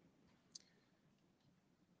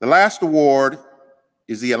 The last award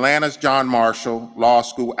is the Atlanta's John Marshall Law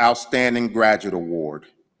School Outstanding Graduate Award.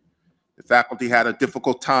 The faculty had a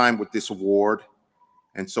difficult time with this award,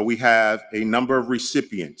 and so we have a number of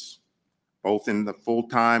recipients, both in the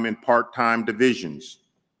full-time and part-time divisions.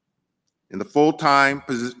 In the full-time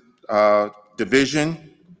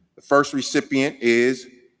division, the first recipient is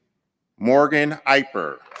Morgan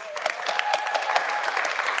Eiper.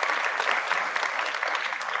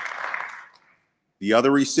 The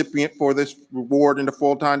other recipient for this award in the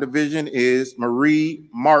full-time division is Marie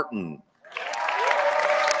Martin.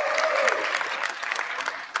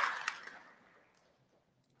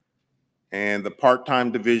 And the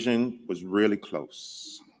part-time division was really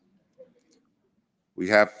close. We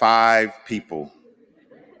have 5 people.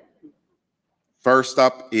 First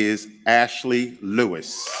up is Ashley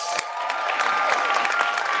Lewis.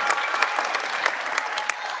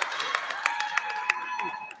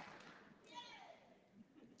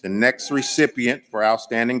 The next recipient for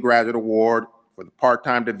Outstanding Graduate Award for the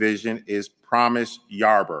part-time division is Promise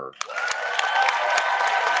Yarber.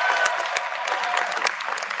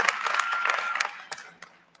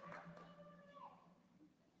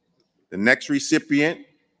 The next recipient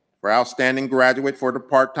for Outstanding Graduate for the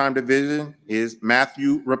part-time division is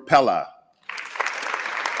Matthew Rapella.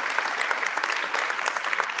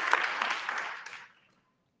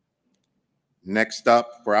 Next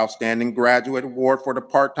up for Outstanding Graduate Award for the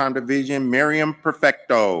part-time division, Miriam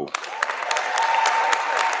Perfecto.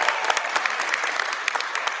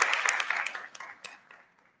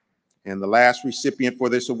 And the last recipient for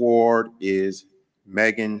this award is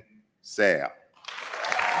Megan Sayre.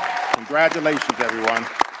 Congratulations, everyone.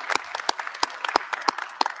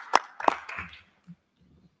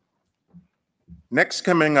 Next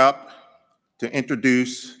coming up to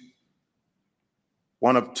introduce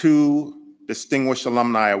One of two Distinguished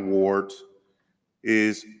Alumni Awards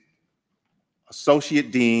is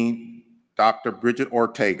Associate Dean, Dr. Bridget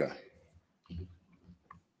Ortega.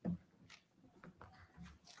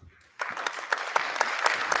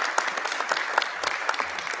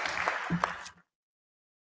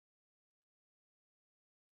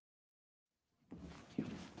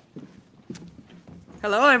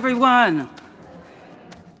 Hello, everyone.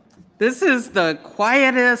 This is the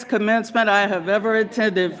quietest commencement I have ever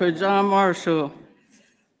attended for John Marshall.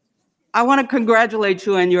 I want to congratulate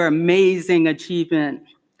you on your amazing achievement.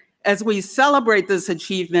 As we celebrate this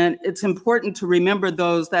achievement, it's important to remember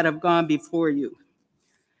those that have gone before you.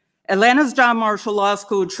 Atlanta's John Marshall Law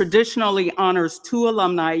School traditionally honors 2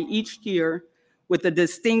 alumni each year with the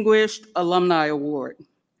Distinguished Alumni Award.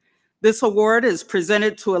 This award is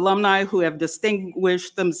presented to alumni who have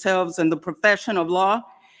distinguished themselves in the profession of law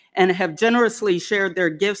and have generously shared their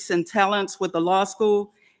gifts and talents with the law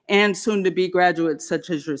school and soon-to-be graduates such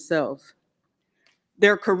as yourselves.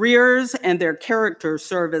 Their careers and their characters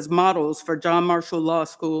serve as models for John Marshall Law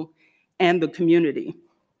School and the community.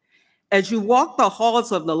 As you walk the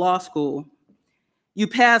halls of the law school, you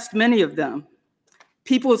passed many of them.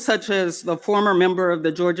 People such as the former member of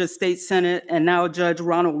the Georgia State Senate and now Judge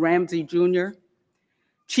Ronald Ramsey Jr.,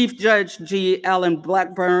 Chief Judge G. Allen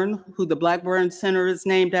Blackburn, who the Blackburn Center is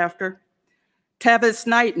named after, Tavis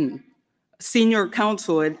Knighton, senior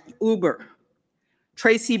counsel at Uber,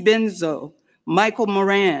 Tracy Benzo, Michael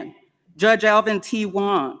Moran, Judge Alvin T.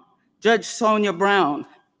 Wong, Judge Sonia Brown,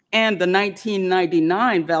 and the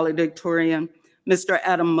 1999 valedictorian, Mr.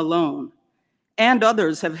 Adam Malone, and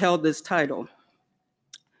others have held this title.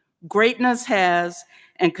 Greatness has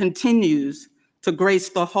and continues to grace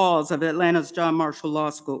the halls of Atlanta's John Marshall Law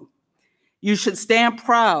School. You should stand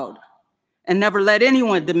proud and never let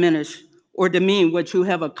anyone diminish or demean what you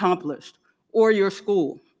have accomplished or your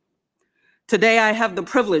school. Today, I have the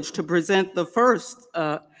privilege to present the first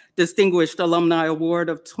Distinguished Alumni Award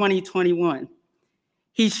of 2021.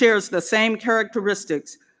 He shares the same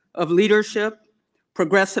characteristics of leadership,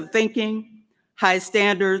 progressive thinking, high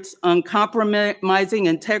standards, uncompromising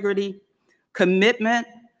integrity, commitment,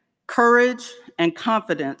 courage, and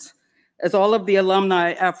confidence, as all of the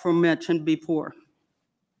alumni aforementioned before.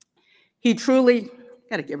 He truly,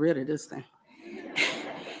 gotta get rid of this thing.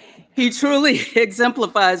 He truly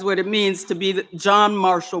exemplifies what it means to be John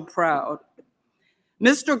Marshall proud.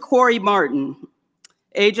 Mr. Corey Martin,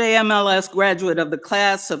 AJMLS graduate of the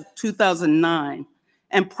class of 2009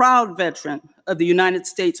 and proud veteran of the United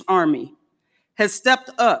States Army, has stepped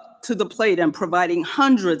up to the plate in providing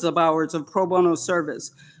hundreds of hours of pro bono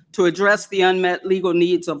service to address the unmet legal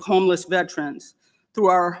needs of homeless veterans through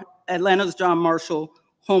our Atlanta's John Marshall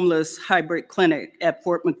Homeless Hybrid Clinic at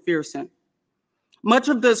Fort McPherson. Much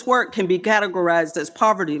of this work can be categorized as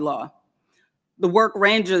poverty law. The work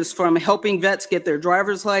ranges from helping vets get their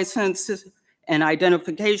driver's licenses and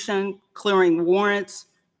identification, clearing warrants,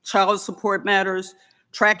 child support matters,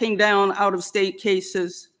 tracking down out-of-state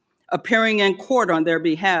cases, appearing in court on their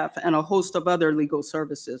behalf, and a host of other legal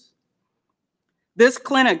services. This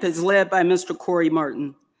clinic is led by Mr. Corey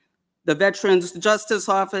Martin, the Veterans Justice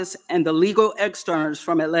Office, and the legal externs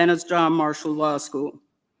from Atlanta's John Marshall Law School.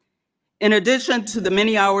 In addition to the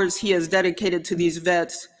many hours he has dedicated to these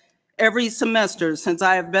vets every semester since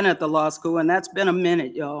I have been at the law school, and that's been a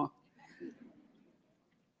minute, y'all.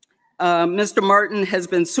 Mr. Martin has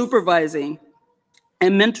been supervising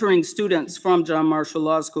and mentoring students from John Marshall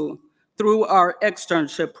Law School through our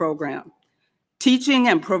externship program, teaching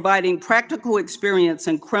and providing practical experience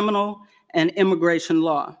in criminal and immigration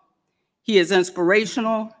law. He is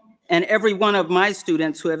inspirational, and every one of my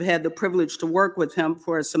students who have had the privilege to work with him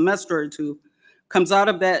for a semester or two comes out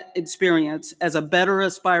of that experience as a better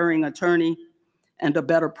aspiring attorney and a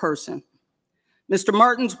better person. Mr.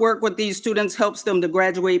 Martin's work with these students helps them to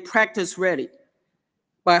graduate practice ready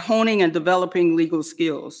by honing and developing legal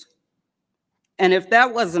skills. And if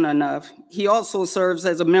that wasn't enough, he also serves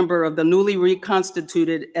as a member of the newly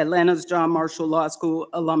reconstituted Atlanta's John Marshall Law School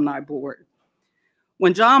Alumni Board.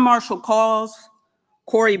 When John Marshall calls,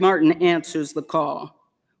 Corey Martin answers the call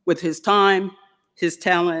with his time, his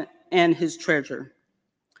talent, and his treasure.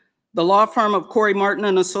 The law firm of Corey Martin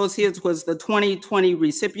and Associates was the 2020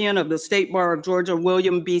 recipient of the State Bar of Georgia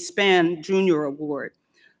William B. Spann Jr. Award,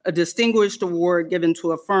 a distinguished award given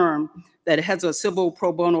to a firm that has a civil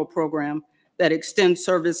pro bono program that extends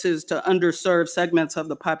services to underserved segments of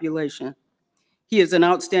the population. He is an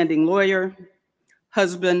outstanding lawyer,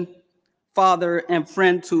 husband, father, and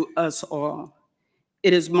friend to us all.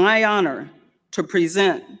 It is my honor to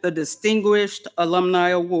present the Distinguished Alumni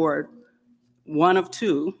Award, one of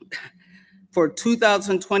two, for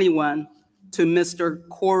 2021 to Mr.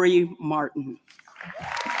 Corey Martin.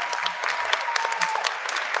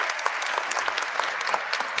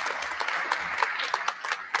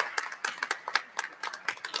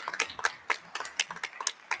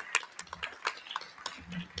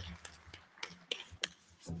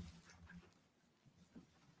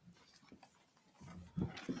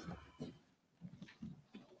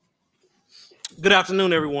 Good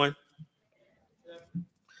afternoon, everyone.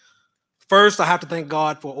 First, I have to thank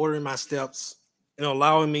God for ordering my steps and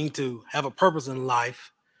allowing me to have a purpose in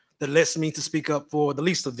life that lets me to speak up for the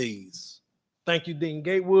least of these. Thank you, Dean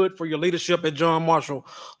Gatewood, for your leadership at John Marshall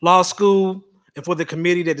Law School and for the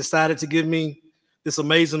committee that decided to give me this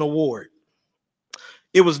amazing award.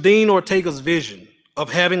 It was Dean Ortega's vision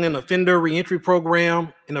of having an offender reentry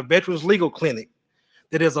program in a veterans legal clinic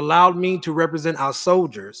that has allowed me to represent our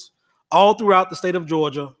soldiers all throughout the state of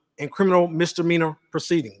Georgia in criminal misdemeanor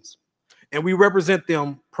proceedings. And we represent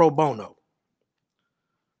them pro bono.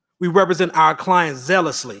 We represent our clients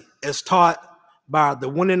zealously, as taught by the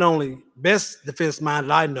one and only best defense mind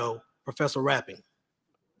that I know, Professor Rapping.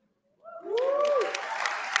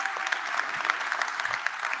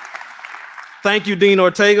 Thank you, Dean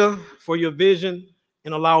Ortega, for your vision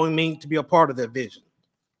and allowing me to be a part of that vision.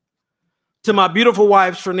 To my beautiful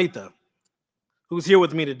wife, Shanita, who's here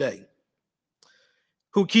with me today,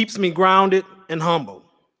 who keeps me grounded and humble.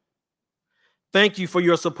 Thank you for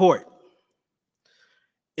your support.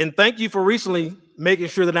 And thank you for recently making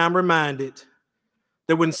sure that I'm reminded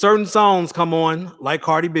that when certain songs come on, like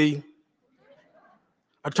Cardi B,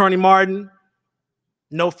 Attorney Martin,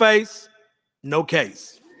 no face, no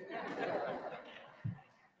case.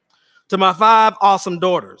 To my 5 awesome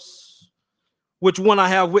daughters, which one I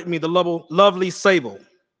have with me, the lovely Sable,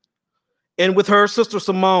 and with her sister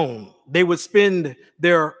Simone, they would spend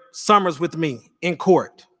their summers with me in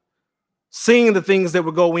court, seeing the things that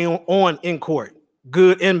were going on in court,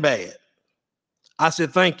 good and bad. I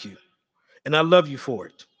said, thank you, and I love you for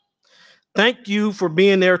it. Thank you for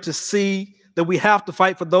being there to see that we have to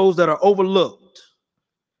fight for those that are overlooked,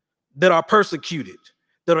 that are persecuted,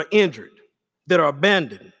 that are injured, that are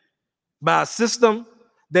abandoned by a system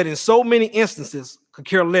that in so many instances could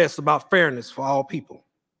care less about fairness for all people.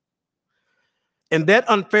 And that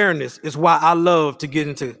unfairness is why I love to get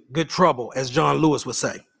into good trouble, as John Lewis would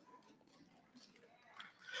say.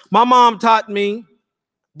 My mom taught me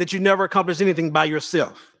that you never accomplish anything by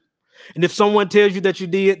yourself. And if someone tells you that you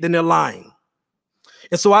did, then they're lying.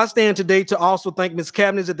 And so I stand today to also thank Ms.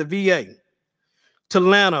 Cabinets at the VA, to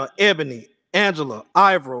Lana, Ebony, Angela,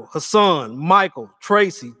 Ivro, Hassan, Michael,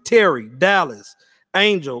 Tracy, Terry, Dallas,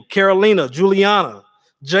 Angel, Carolina, Juliana,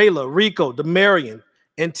 Jayla, Rico, Demarion,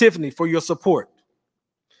 and Tiffany for your support.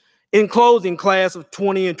 In closing, class of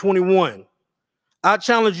 20 and 21, I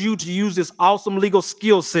challenge you to use this awesome legal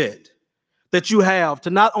skill set that you have to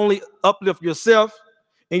not only uplift yourself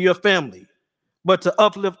and your family, but to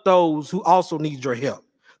uplift those who also need your help,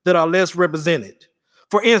 that are less represented.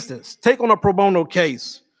 For instance, take on a pro bono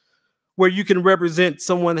case where you can represent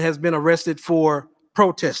someone that has been arrested for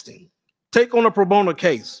protesting. Take on a pro bono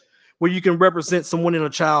case where you can represent someone in a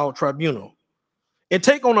child tribunal. And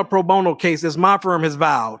take on a pro bono case, as my firm has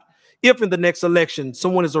vowed, if in the next election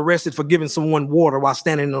someone is arrested for giving someone water while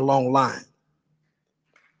standing in a long line.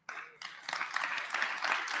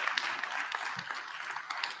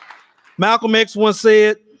 Malcolm X once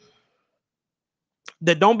said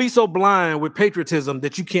that don't be so blind with patriotism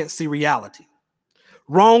that you can't see reality.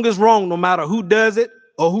 Wrong is wrong no matter who does it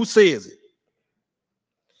or who says it.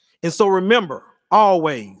 And so remember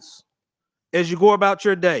always, as you go about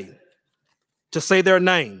your day, to say their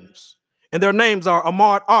names. And their names are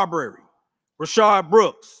Ahmaud Arbery, Rashard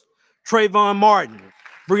Brooks, Trayvon Martin,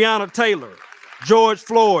 Breonna Taylor, George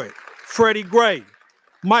Floyd, Freddie Gray,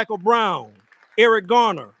 Michael Brown, Eric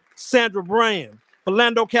Garner, Sandra Brand,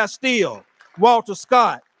 Philando Castile, Walter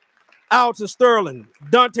Scott, Alton Sterling,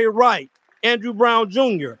 Dante Wright, Andrew Brown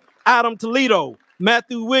Jr., Adam Toledo,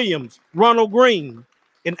 Matthew Williams, Ronald Green,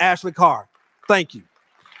 and Ashley Carr. Thank you.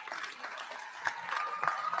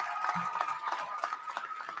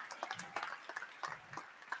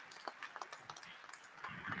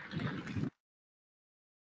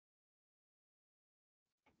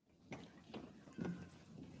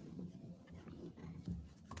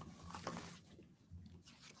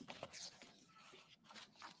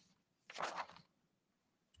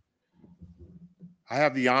 I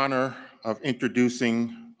have the honor of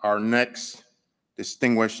introducing our next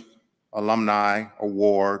Distinguished Alumni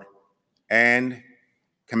Award and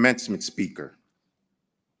commencement speaker,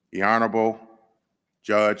 the Honorable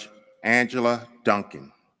Judge Angela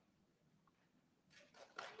Duncan.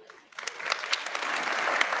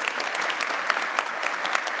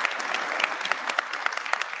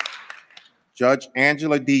 Judge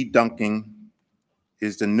Angela D. Duncan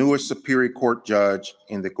is the newest Superior Court judge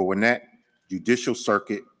in the Gwinnett Judicial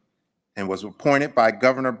Circuit and was appointed by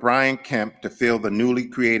Governor Brian Kemp to fill the newly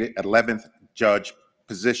created 11th judge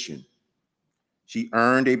position. She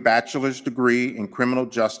earned a bachelor's degree in criminal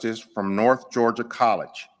justice from North Georgia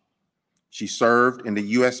College. She served in the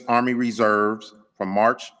U.S. Army Reserves from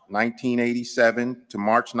March 1987 to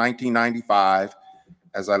March 1995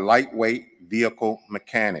 as a lightweight vehicle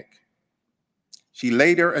mechanic. She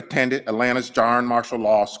later attended Atlanta's John Marshall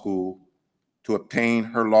Law School to obtain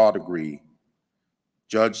her law degree.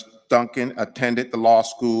 Judge Duncan attended the law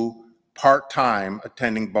school part-time,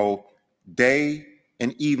 attending both day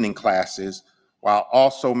and evening classes while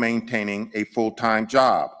also maintaining a full-time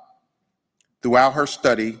job. Throughout her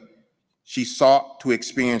study, she sought to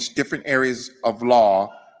experience different areas of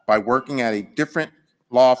law by working at a different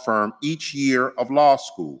law firm each year of law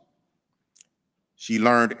school. She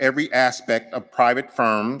learned every aspect of private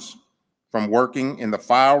firms, from working in the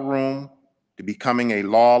file room to becoming a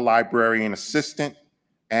law librarian assistant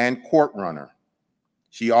and court runner.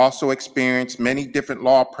 She also experienced many different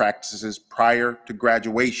law practices prior to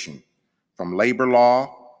graduation, from labor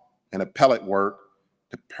law and appellate work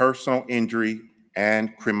to personal injury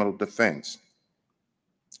and criminal defense.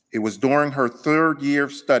 It was during her third year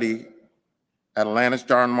of study at Atlanta's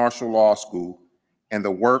John Marshall Law School and the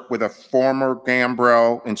work with a former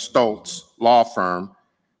Gambrell and Stoltz law firm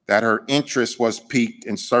that her interest was piqued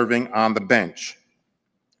in serving on the bench.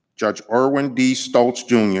 Judge Irwin D. Stoltz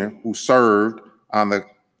Jr., who served on the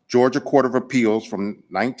Georgia Court of Appeals from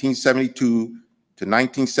 1972 to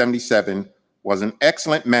 1977, was an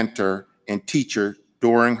excellent mentor and teacher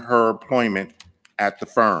during her employment at the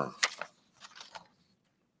firm.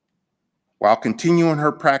 While continuing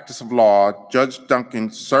her practice of law, Judge Duncan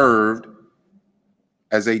served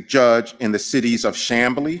as a judge in the cities of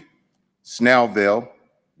Chamblee, Snellville,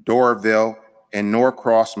 Doraville, and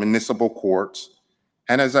Norcross municipal courts,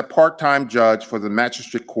 and as a part-time judge for the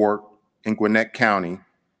Magistrate Court in Gwinnett County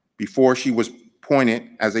before she was appointed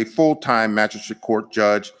as a full-time Magistrate Court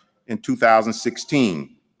judge in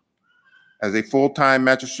 2016. As a full-time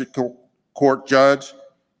Magistrate Court judge,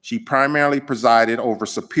 she primarily presided over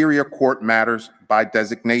Superior Court matters by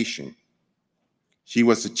designation. She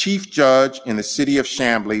was the chief judge in the city of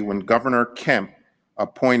Chamblee when Governor Kemp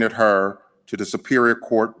appointed her to the Superior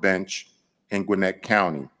Court bench in Gwinnett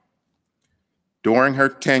County. During her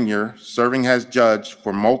tenure serving as judge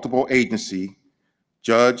for multiple agencies,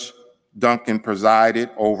 Judge Duncan presided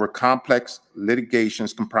over complex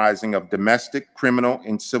litigations comprising of domestic, criminal,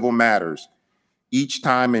 and civil matters, each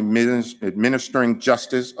time administering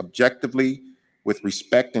justice objectively with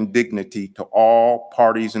respect and dignity to all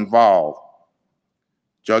parties involved.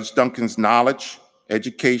 Judge Duncan's knowledge,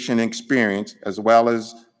 education, and experience, as well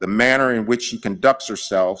as the manner in which she conducts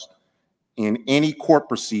herself in any court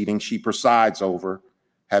proceeding she presides over,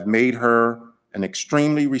 have made her an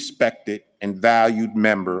extremely respected and valued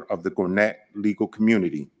member of the Gwinnett legal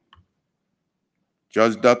community.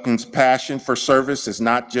 Judge Duncan's passion for service is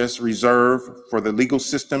not just reserved for the legal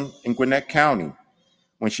system in Gwinnett County.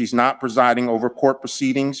 When she's not presiding over court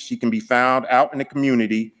proceedings, she can be found out in the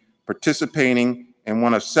community participating in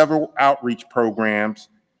one of several outreach programs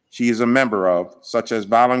she is a member of, such as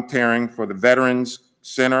volunteering for the Veterans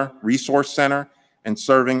Center, Resource Center, and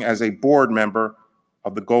serving as a board member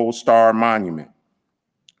of the Gold Star Monument.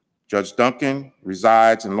 Judge Duncan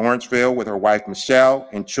resides in Lawrenceville with her wife, Michelle,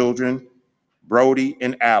 and children, Brody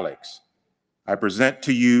and Alex. I present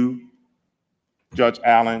to you Judge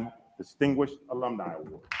Allen Distinguished Alumni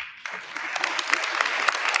Award.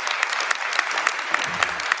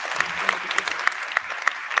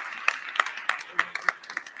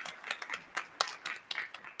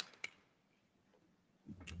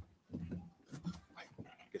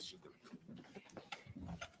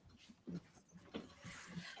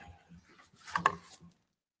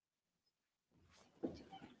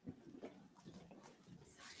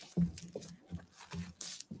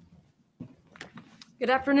 Good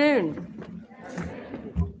afternoon.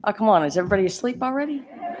 Oh, come on. Is everybody asleep already?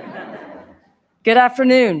 Good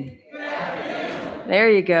afternoon. There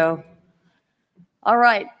you go. All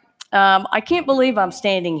right. I can't believe I'm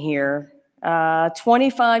standing here.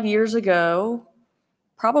 25 years ago,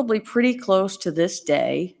 probably pretty close to this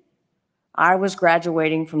day, I was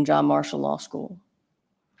graduating from John Marshall Law School.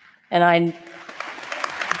 And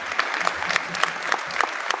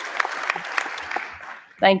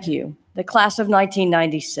thank you. The class of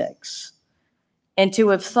 1996. And to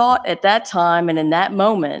have thought at that time and in that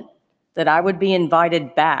moment that I would be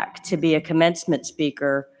invited back to be a commencement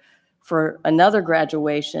speaker for another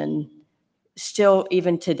graduation still,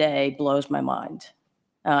 even today, blows my mind.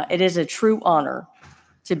 It is a true honor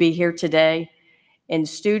to be here today. And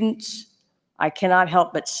students, I cannot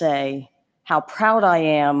help but say how proud I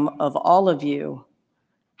am of all of you,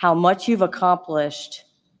 how much you've accomplished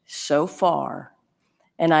so far.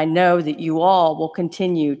 And I know that you all will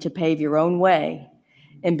continue to pave your own way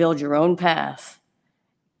and build your own path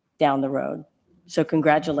down the road. So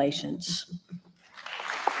congratulations.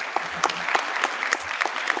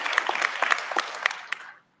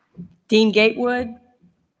 Dean Gatewood,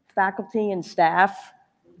 faculty and staff,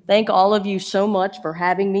 thank all of you so much for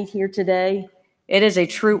having me here today. It is a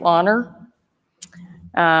true honor.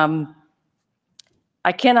 I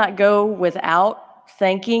cannot go without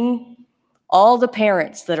thanking all the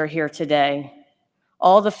parents that are here today,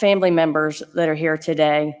 all the family members that are here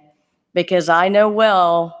today, because I know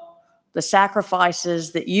well the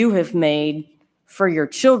sacrifices that you have made for your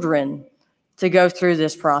children to go through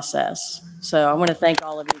this process. So I want to thank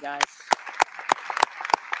all of you guys.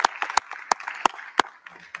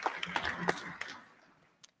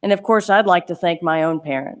 And of course, I'd like to thank my own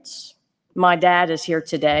parents. My dad is here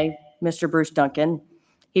today, Mr. Bruce Duncan.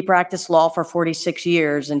 He practiced law for 46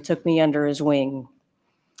 years and took me under his wing.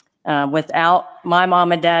 Without my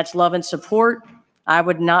mom and dad's love and support, I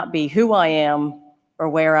would not be who I am or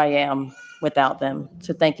where I am without them.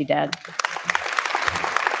 So thank you, Dad.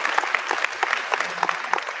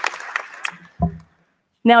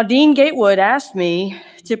 Now, Dean Gatewood asked me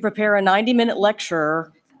to prepare a 90-minute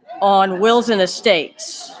lecture on wills and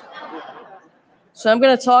estates. So I'm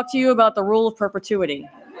going to talk to you about the rule of perpetuity.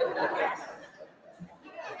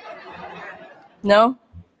 No?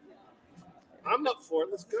 I'm up for it.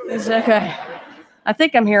 Let's go. It's okay. I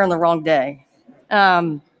think I'm here on the wrong day.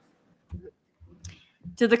 To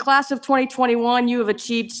the class of 2021, you have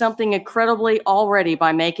achieved something incredibly already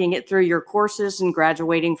by making it through your courses and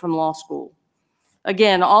graduating from law school.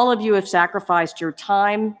 Again, all of you have sacrificed your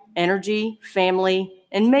time, energy, family,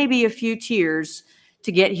 and maybe a few tears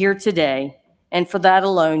to get here today. And for that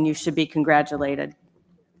alone, you should be congratulated.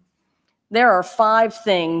 There are 5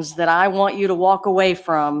 things that I want you to walk away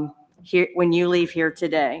from here when you leave here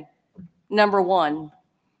today. Number 1,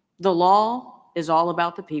 the law is all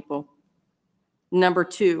about the people. Number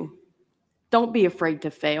 2, don't be afraid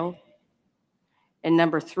to fail. And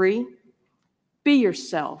number 3, be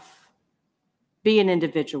yourself. Be an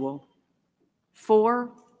individual. 4,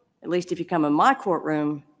 at least if you come in my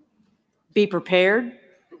courtroom, be prepared,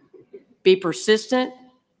 be persistent,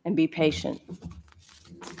 and be patient.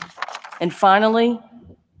 And finally,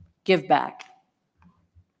 give back.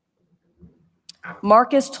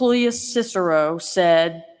 Marcus Tullius Cicero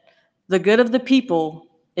said, "The good of the people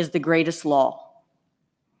is the greatest law."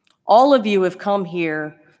 All of you have come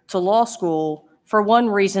here to law school for one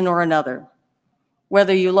reason or another.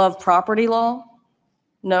 Whether you love property law,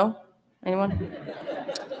 no? Anyone?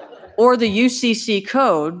 Or the UCC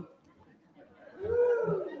code,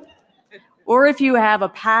 or if you have a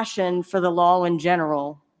passion for the law in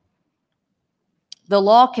general, the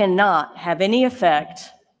law cannot have any effect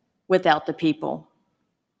without the people.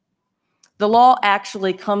 The law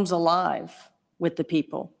actually comes alive with the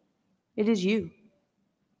people. It is you.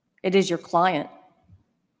 It is your client.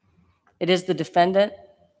 It is the defendant,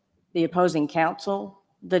 the opposing counsel,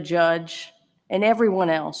 the judge, and everyone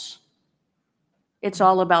else. It's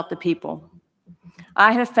all about the people.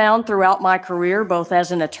 I have found throughout my career, both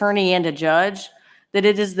as an attorney and a judge, that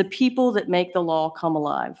it is the people that make the law come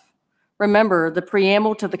alive. Remember, the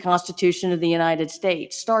preamble to the Constitution of the United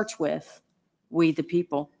States starts with, "We the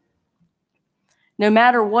people." No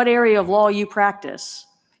matter what area of law you practice,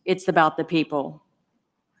 it's about the people.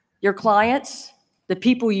 Your clients, the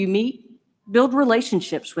people you meet, build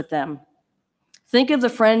relationships with them. Think of the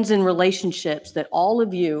friends and relationships that all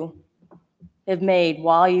of you have made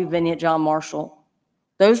while you've been at John Marshall.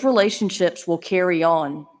 Those relationships will carry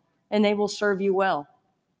on, and they will serve you well.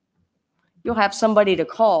 You'll have somebody to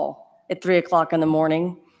call at 3 o'clock in the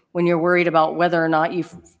morning when you're worried about whether or not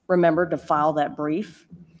you've remembered to file that brief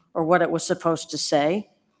or what it was supposed to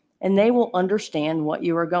say, and they will understand what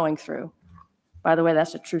you are going through. By the way,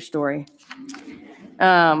 that's a true story.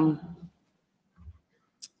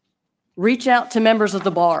 Reach out to members of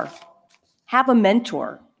the bar. Have a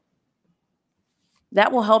mentor.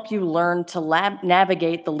 That will help you learn to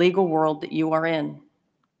navigate the legal world that you are in.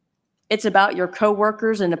 It's about your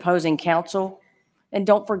coworkers and opposing counsel. And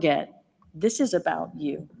don't forget, this is about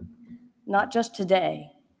you, not just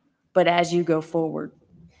today, but as you go forward.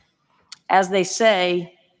 As they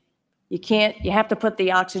say, you have to put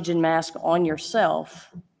the oxygen mask on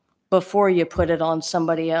yourself before you put it on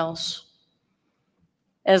somebody else.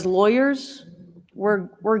 As lawyers,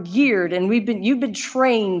 We're geared, and you've been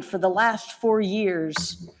trained for the last 4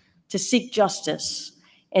 years to seek justice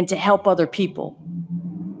and to help other people.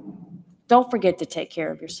 Don't forget to take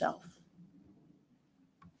care of yourself.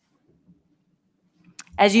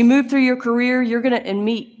 As you move through your career, you're going to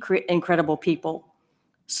meet incredible people.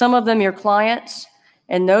 Some of them your clients,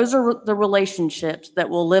 and those are the relationships that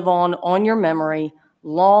will live on your memory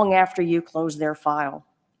long after you close their file.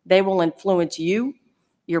 They will influence you,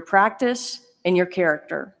 your practice, and your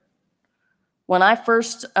character. When I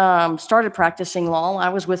first started practicing law, I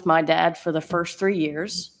was with my dad for the first 3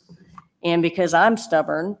 years. And because I'm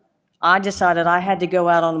stubborn, I decided I had to go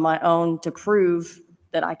out on my own to prove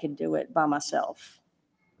that I could do it by myself.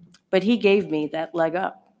 But he gave me that leg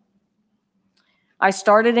up. I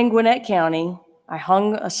started in Gwinnett County. I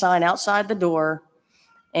hung a sign outside the door,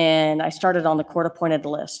 and I started on the court-appointed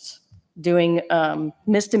list, doing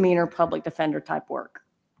misdemeanor public defender type work.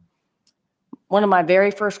 One of my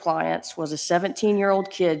very first clients was a 17-year-old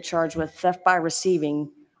kid charged with theft by receiving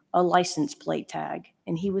a license plate tag,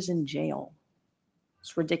 and he was in jail.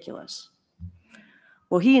 It's ridiculous.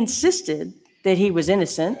 Well, he insisted that he was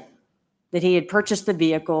innocent, that he had purchased the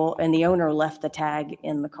vehicle, and the owner left the tag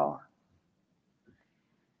in the car.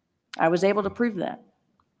 I was able to prove that.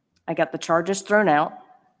 I got the charges thrown out,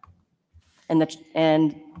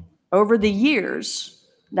 and over the years,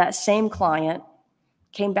 that same client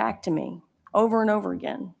came back to me over and over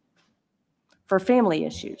again for family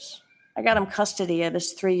issues. I got him custody of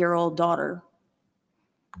his 3-year-old daughter.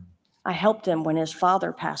 I helped him when his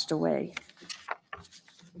father passed away,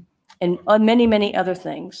 and many, many other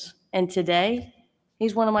things. And today,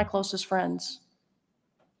 he's one of my closest friends.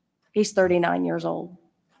 He's 39 years old.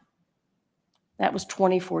 That was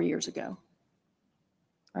 24 years ago.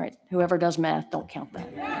 All right, whoever does math, don't count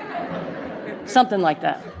that. Something like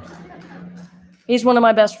that. He's one of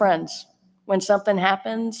my best friends. When something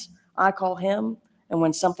happens, I call him, and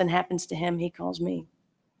when something happens to him, he calls me.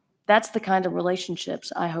 That's the kind of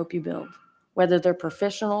relationships I hope you build, whether they're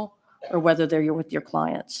professional or whether they're with your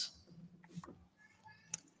clients.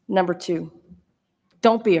 Number 2,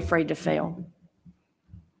 don't be afraid to fail.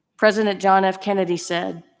 President John F. Kennedy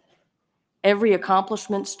said, "Every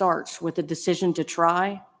accomplishment starts with a decision to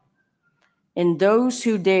try, and those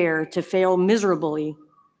who dare to fail miserably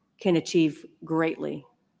can achieve greatly."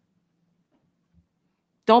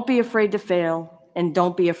 Don't be afraid to fail, and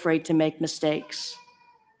don't be afraid to make mistakes.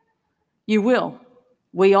 You will.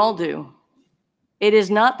 We all do. It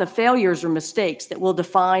is not the failures or mistakes that will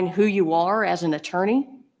define who you are as an attorney,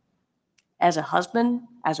 as a husband,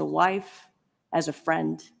 as a wife, as a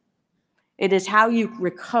friend. It is how you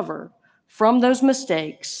recover from those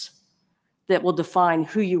mistakes that will define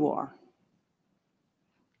who you are.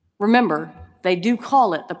 Remember, they do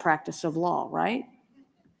call it the practice of law, right?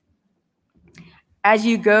 As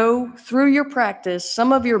you go through your practice,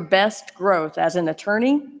 some of your best growth as an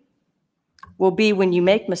attorney will be when you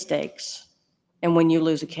make mistakes and when you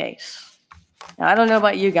lose a case. Now, I don't know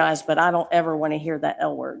about you guys, but I don't ever want to hear that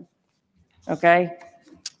L word, okay?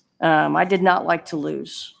 I did not like to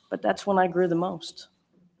lose, but that's when I grew the most.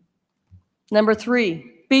 Number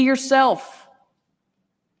 3, be yourself.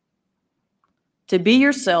 To be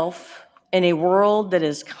yourself in a world that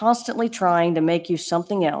is constantly trying to make you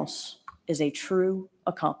something else is a true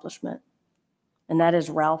accomplishment, and that is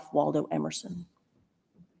Ralph Waldo Emerson.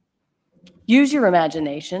 Use your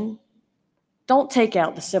imagination. Don't take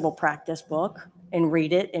out the civil practice book and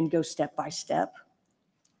read it and go step by step.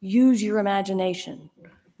 Use your imagination.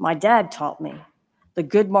 My dad taught me the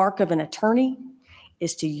good mark of an attorney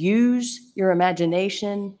is to use your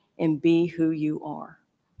imagination and be who you are.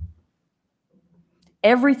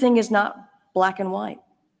 Everything is not black and white.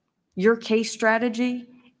 Your case strategy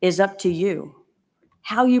is up to you.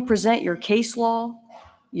 How you present your case law,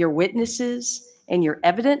 your witnesses, and your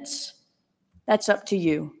evidence, that's up to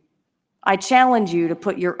you. I challenge you to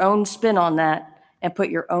put your own spin on that and put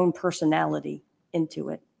your own personality into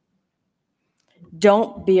it.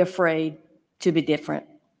 Don't be afraid to be different.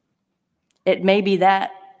 It may be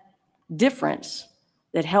that difference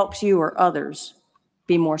that helps you or others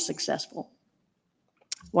be more successful.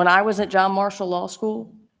 When I was at John Marshall Law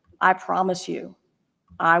School, I promise you,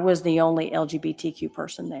 I was the only LGBTQ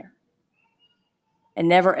person there. And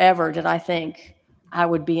never, ever did I think I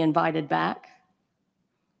would be invited back.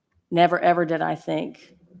 Never, ever did I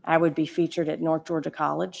think I would be featured at North Georgia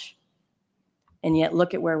College. And yet,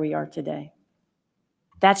 look at where we are today.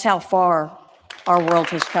 That's how far our world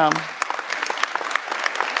has come.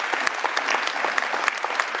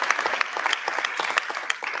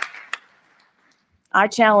 I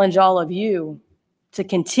challenge all of you to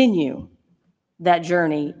continue that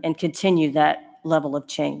journey and continue that level of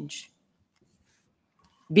change.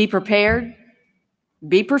 Be prepared,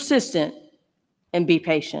 be persistent, and be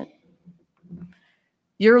patient.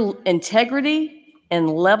 Your integrity and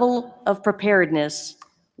level of preparedness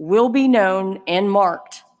will be known and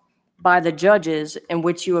marked by the judges in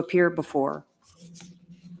which you appear before.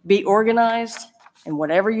 Be organized, and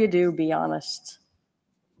whatever you do, be honest.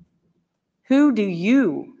 Who do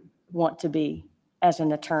you want to be as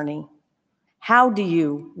an attorney? How do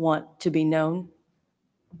you want to be known?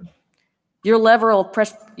 Your level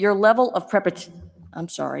of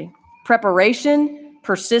preparation,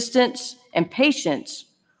 persistence, and patience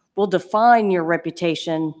will define your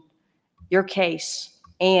reputation, your case,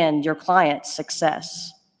 and your client's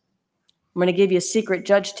success. I'm going to give you secret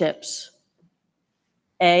judge tips.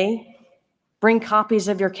 A, bring copies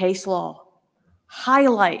of your case law.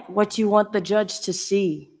 Highlight what you want the judge to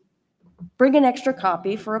see. Bring an extra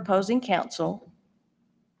copy for opposing counsel.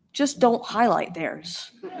 Just don't highlight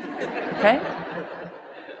theirs. Okay?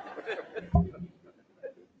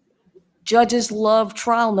 Judges love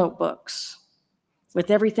trial notebooks.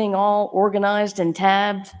 With everything all organized and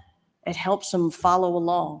tabbed, it helps them follow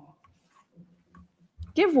along.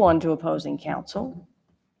 Give one to opposing counsel,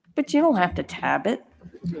 but you don't have to tab it.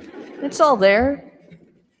 It's all there.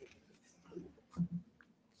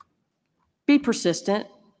 Be persistent.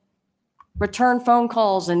 Return phone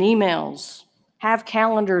calls and emails. Have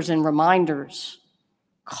calendars and reminders.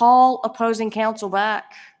 Call opposing counsel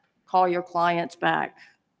back. Call your clients back.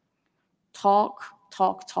 Talk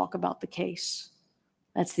about the case.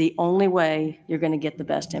 That's the only way you're going to get the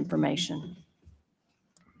best information.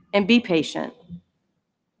 And be patient.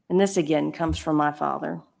 And this again comes from my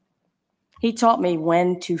father. He taught me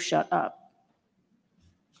when to shut up.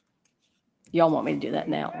 Y'all want me to do that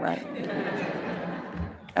now, right?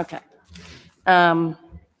 Okay.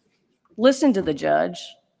 Listen to the judge.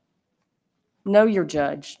 Know your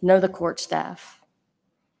judge. Know the court staff.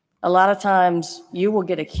 A lot of times you will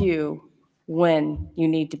get a cue when you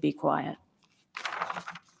need to be quiet.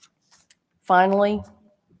 Finally,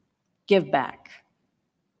 give back.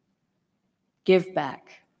 Give back.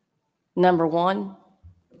 Number one,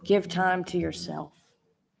 give time to yourself.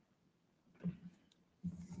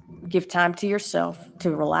 Give time to yourself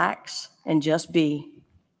to relax and just be.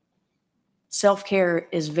 Self-care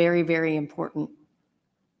is very, very important.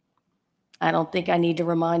 I don't think I need to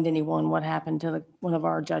remind anyone what happened to one of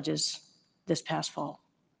our judges this past fall.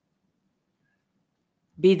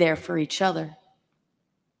 Be there for each other.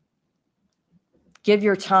 Give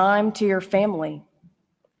your time to your family.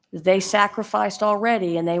 They sacrificed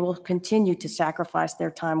already, and they will continue to sacrifice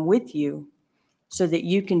their time with you so that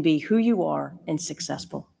you can be who you are and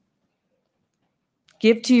successful.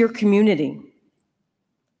 Give to your community.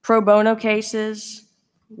 Pro bono cases,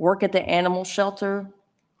 work at the animal shelter,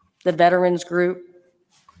 the veterans group,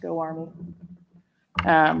 go Army,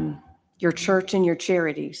 your church and your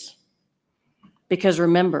charities. Because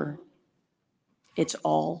remember, it's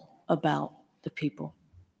all about the people.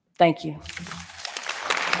 Thank you.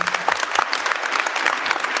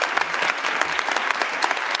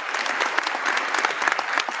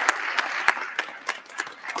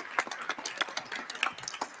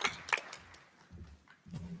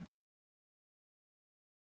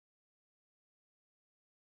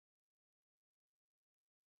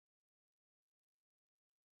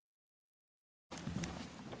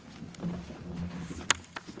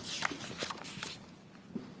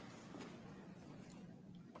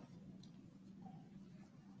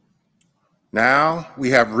 Now we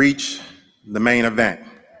have reached the main event.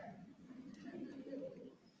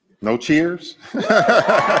 No cheers? We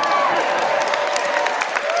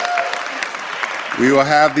will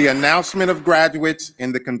have the announcement of graduates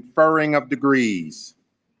and the conferring of degrees.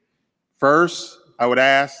 First, I would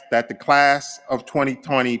ask that the class of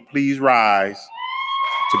 2020 please rise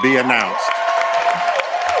to be announced.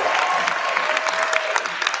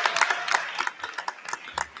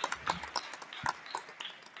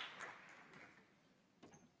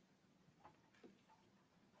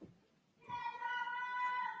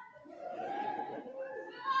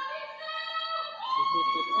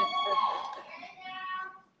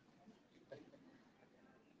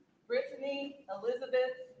 Brittany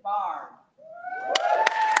Elizabeth Barnes.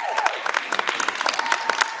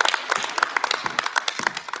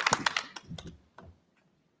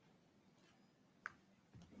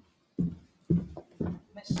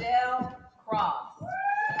 Michelle Cross.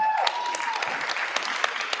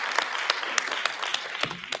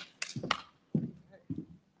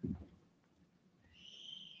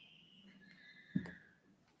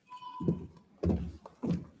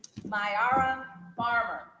 Myara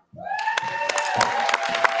Farmer.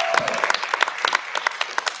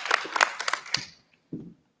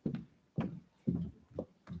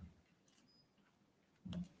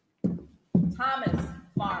 Thomas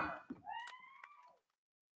Farmer.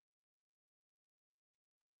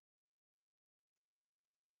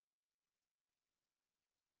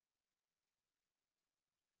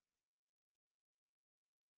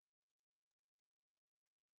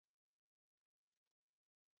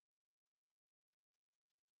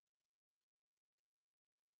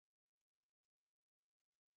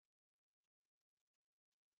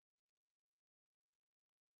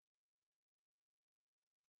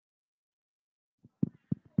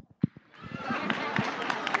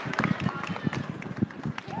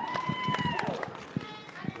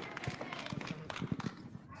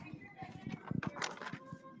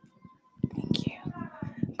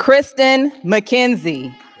 Kristen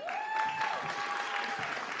McKenzie.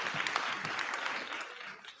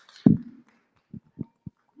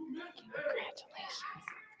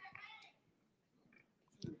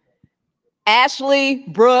 Ashley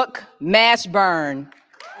Brooke Mashburn.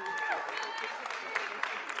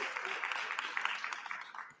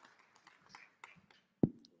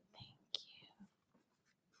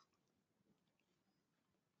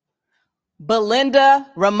 Belinda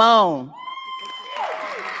Ramon.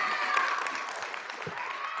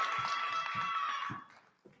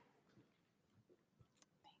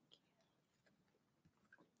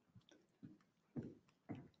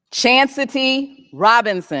 Chancity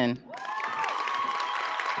Robinson.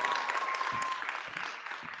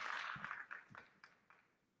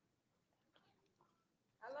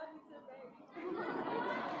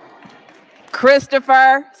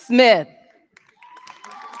 Christopher Smith.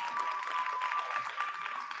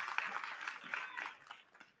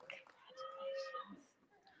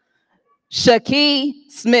 Shakee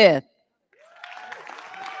Smith.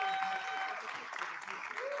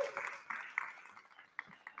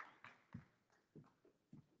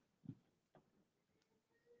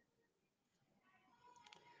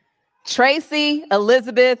 Tracy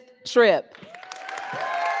Elizabeth Tripp.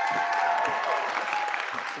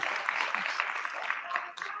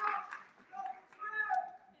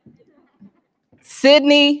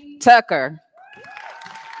 Sydney Tucker.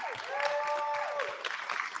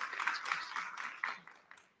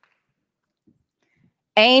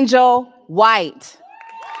 Angel White.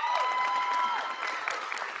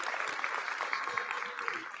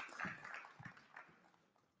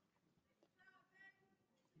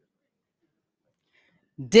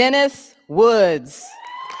 Dennis Woods.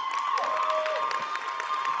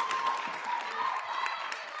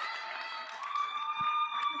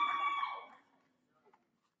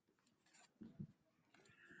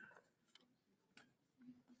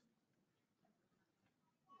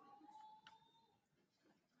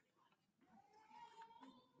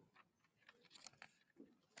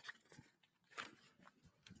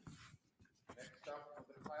 Next up for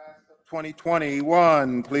the class of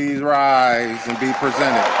 2021, please rise and be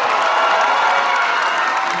presented.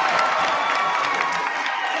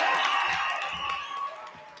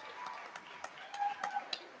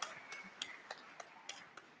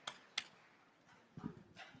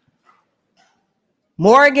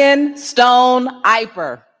 Morgan Stone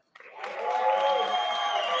Iper.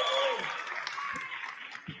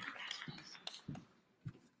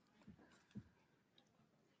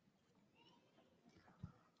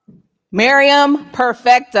 Miriam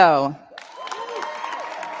Perfecto.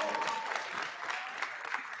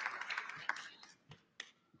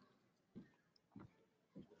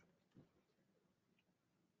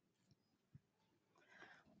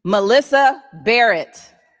 Melissa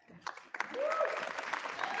Barrett.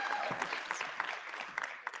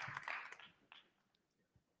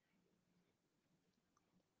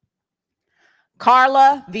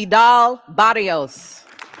 Carla Vidal Barrios.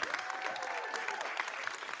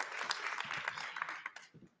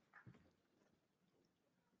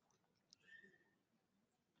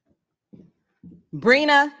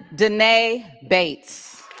 Brina Danae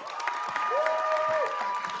Bates.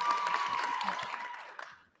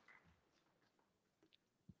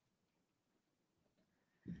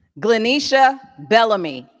 Glenisha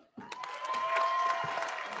Bellamy.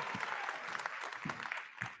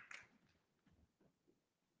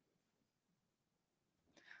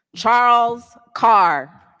 Charles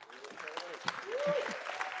Carr.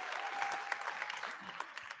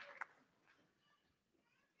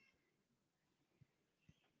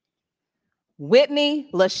 Whitney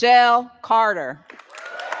Lachelle Carter.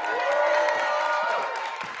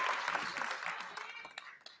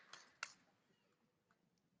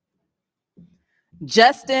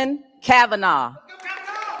 Justin Kavanaugh.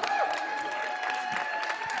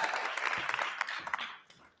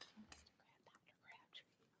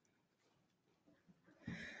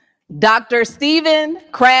 Dr. Stephen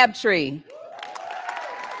Crabtree.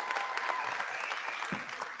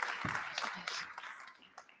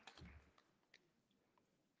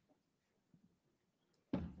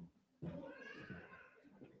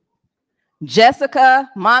 Jessica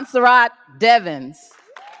Montserrat Devins.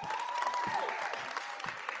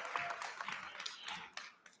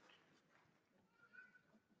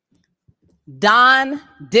 Don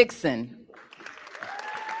Dixon.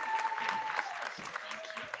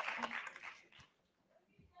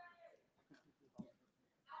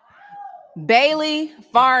 Bailey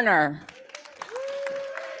Farner.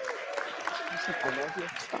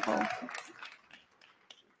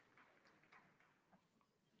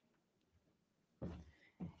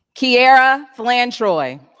 Kiera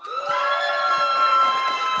Flantroy.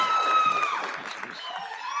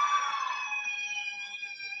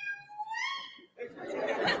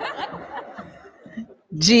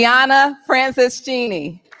 Gianna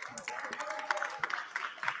Franciscini.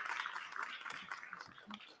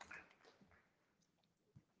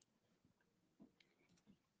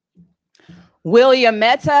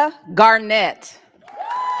 Williametta Garnett.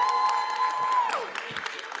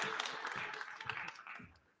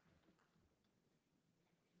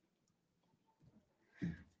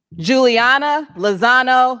 Juliana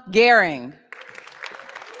Lozano Gehring.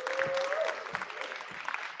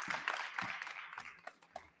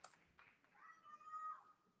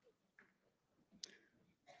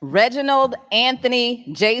 Reginald Anthony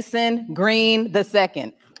Jason Green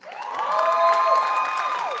II.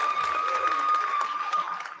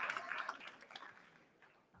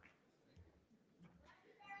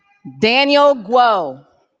 Daniel Guo.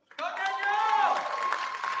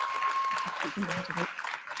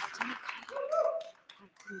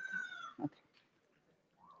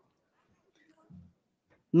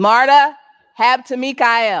 Marta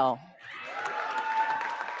Habtamikael.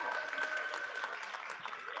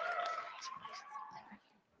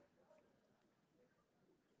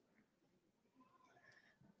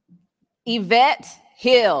 Yvette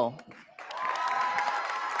Hill.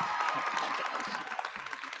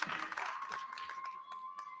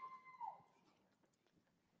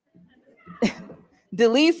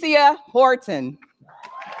 Delicia Horton.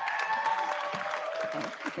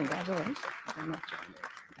 Congratulations.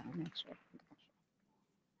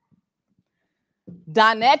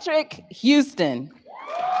 Donetric Houston.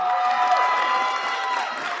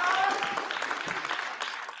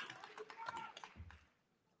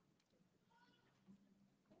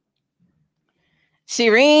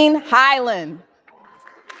 Shireen Highland.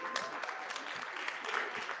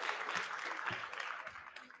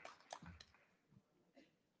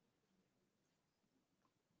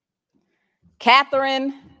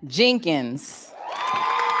 Catherine Jenkins.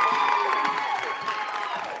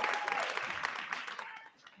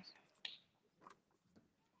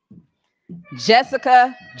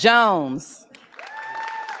 Jessica Jones.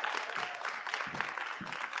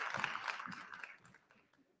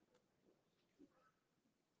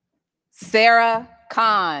 Sarah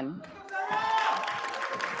Kahn.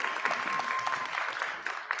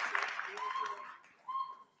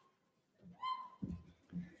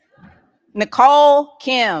 Nicole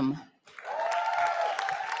Kim.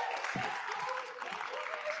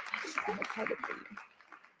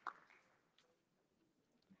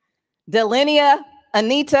 Delinia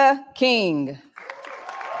Anita King.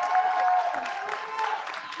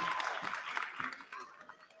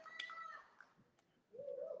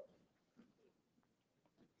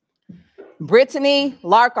 Brittany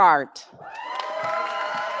Larkart.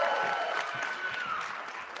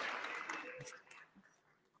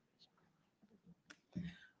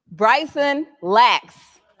 Bryson Lax.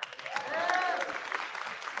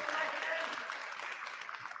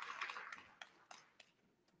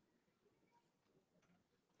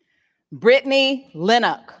 Brittany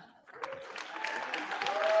Lennox.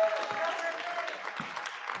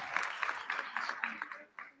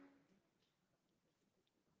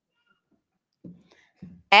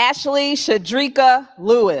 Ashley Shadrika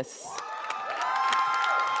Lewis.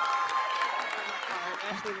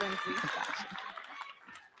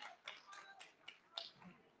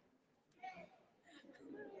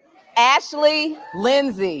 Ashley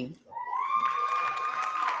Lindsay.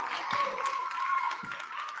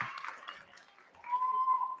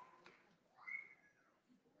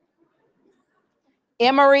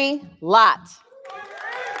 Emery Lott.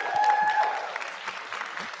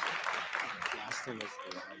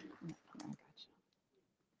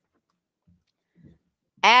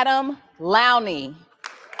 Adam Lowney.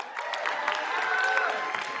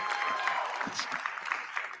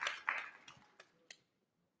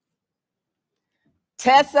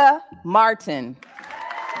 Tessa Martin.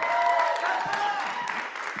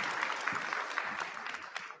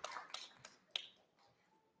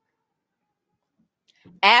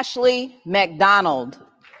 Ashley McDonald.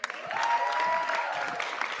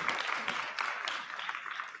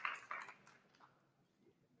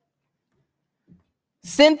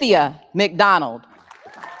 Cynthia McDonald.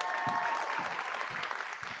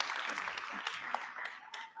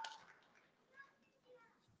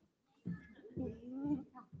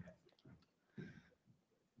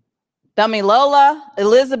 Damilola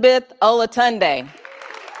Elizabeth Olatunde.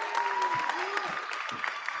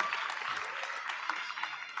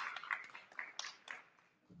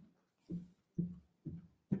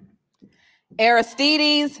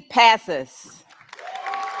 Aristides Passus.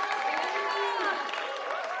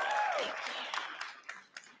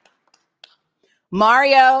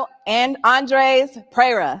 Mario and Andres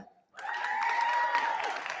Prera.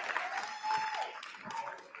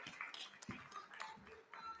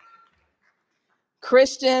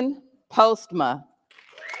 Christian Postma.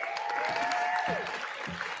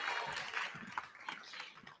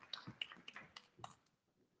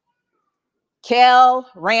 Kel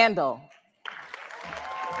Randall.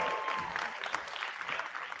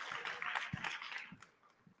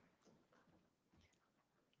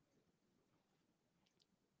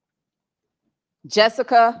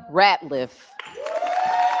 Jessica Ratliff.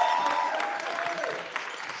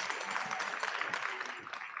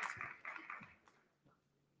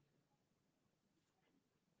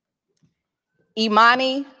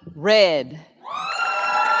 Imani Red.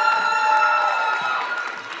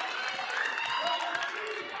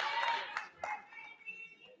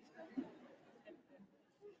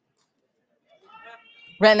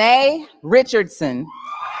 Renee Richardson.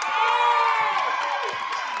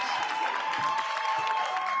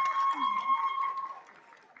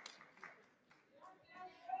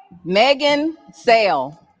 Megan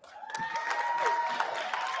Sale.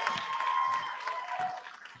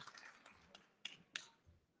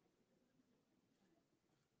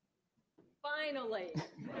 Finally.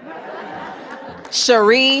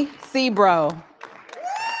 Cherie Sebro.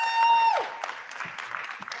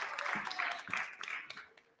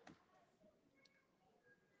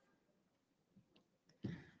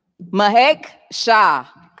 Mahek Shah.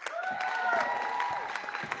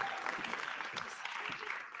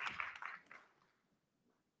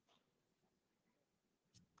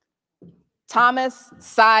 Thomas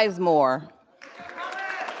Sizemore.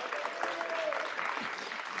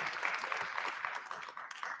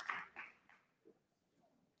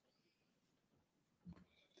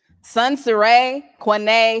 Sunsere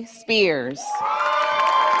Quane Spears.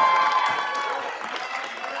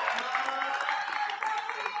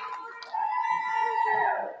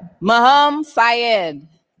 Maham Syed.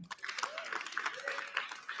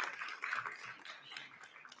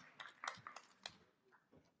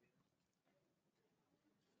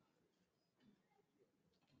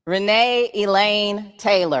 Renee Elaine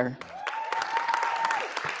Taylor.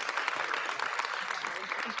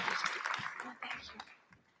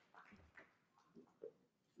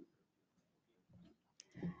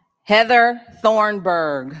 Heather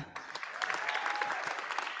Thornburg.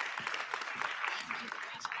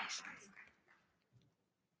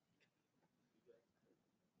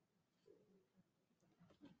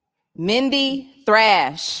 Mindy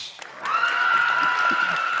Thrash.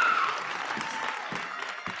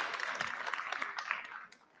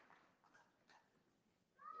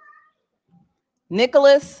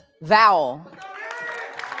 Nicholas Vowell.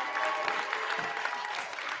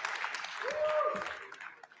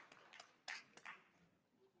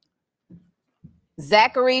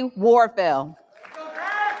 Zachary Warfel.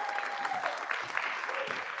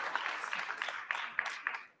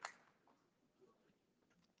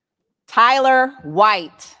 Tyler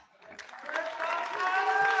White.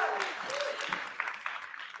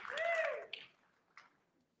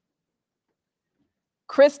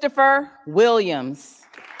 Christopher Williams.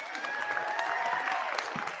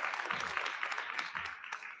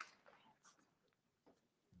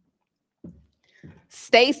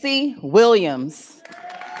 Stacy Williams.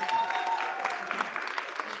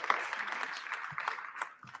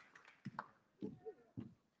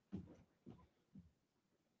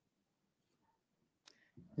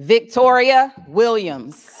 Victoria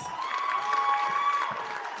Williams.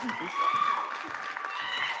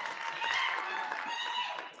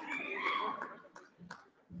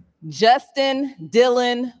 Justin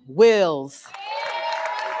Dylan Wills.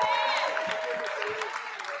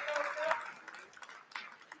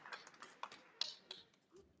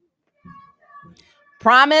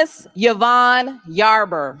 Promise Yvonne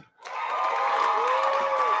Yarber.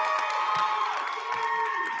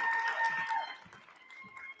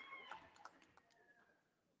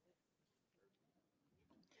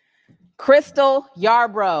 Crystal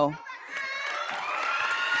Yarbrough.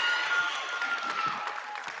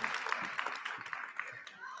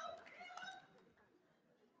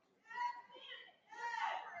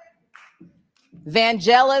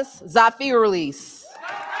 Vangelis Zafirulis.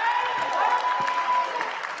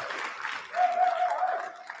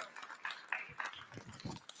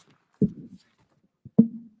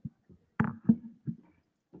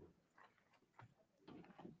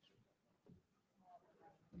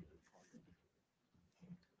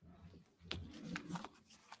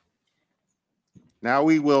 Now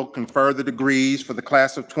we will confer the degrees for the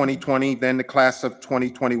class of 2020, then the class of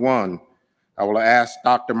 2021. I will ask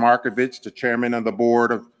Dr. Markovich, the chairman of the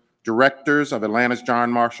board of directors of Atlanta's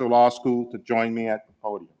John Marshall Law School, to join me at the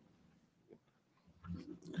podium.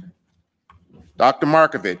 Dr.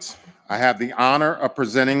 Markovich, I have the honor of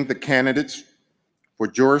presenting the candidates for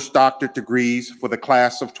Juris Doctorate degrees for the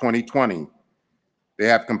class of 2020. They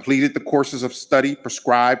have completed the courses of study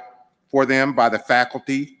prescribed for them by the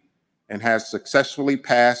faculty and has successfully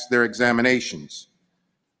passed their examinations.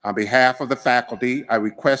 On behalf of the faculty, I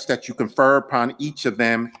request that you confer upon each of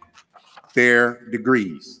them their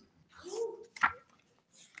degrees.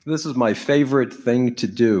 This is my favorite thing to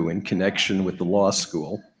do in connection with the law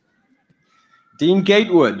school. Dean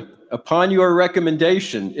Gatewood, upon your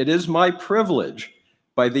recommendation, it is my privilege,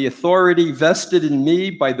 by the authority vested in me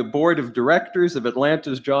by the board of directors of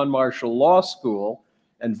Atlanta's John Marshall Law School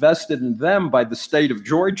and vested in them by the state of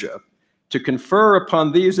Georgia, to confer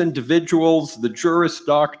upon these individuals the Juris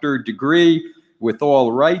Doctor degree with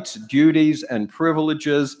all rights, duties, and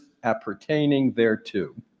privileges appertaining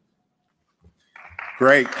thereto.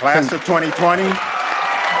 Great. Class of 2020.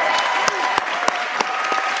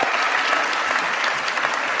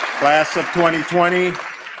 Class of 2020.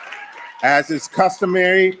 As is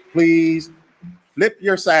customary, please flip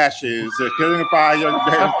your sashes to signify your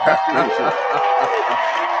graduation.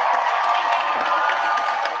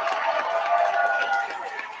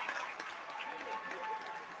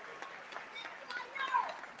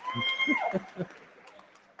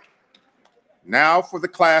 Now for the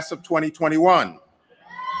class of 2021. Will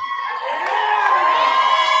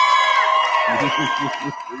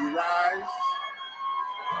you rise?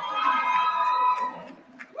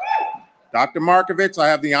 Dr. Markovich, I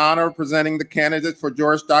have the honor of presenting the candidates for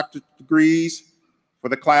Juris Doctorate degrees for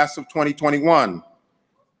the class of 2021.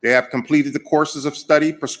 They have completed the courses of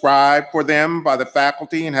study prescribed for them by the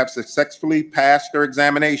faculty and have successfully passed their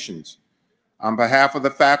examinations. On behalf of the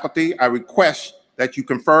faculty, I request that you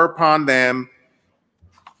confer upon them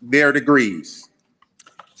their degrees.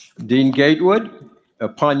 Dean Gatewood,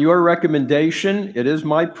 upon your recommendation, it is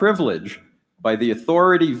my privilege, by the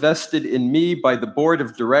authority vested in me by the board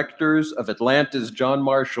of directors of Atlanta's John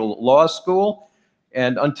Marshall Law School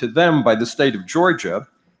and unto them by the state of Georgia,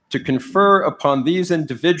 to confer upon these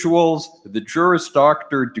individuals the Juris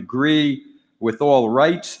Doctor degree with all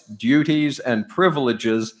rights, duties, and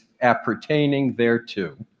privileges appertaining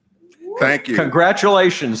thereto. Thank you.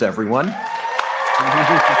 Congratulations, everyone.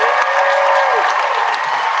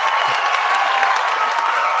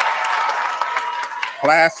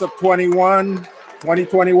 Class of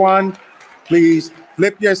 2021, please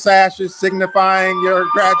flip your sashes signifying your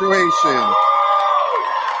graduation.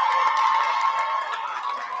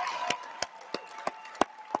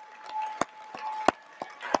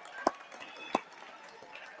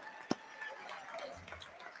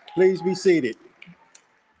 Please be seated.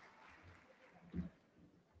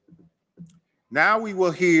 Now we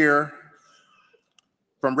will hear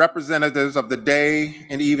from representatives of the day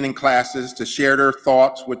and evening classes to share their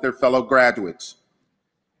thoughts with their fellow graduates.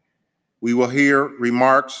 We will hear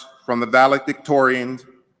remarks from the valedictorians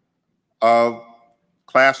of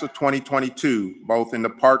class of 2022, both in the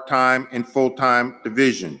part-time and full-time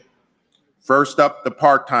division. First up, the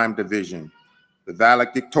part-time division. The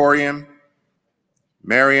valedictorian,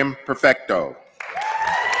 Miriam Perfecto.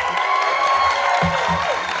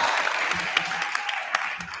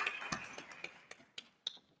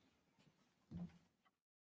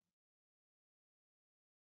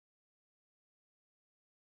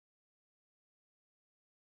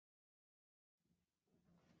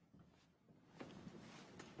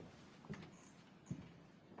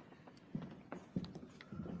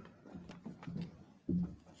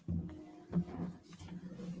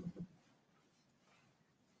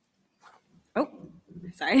 Oh,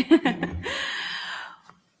 sorry.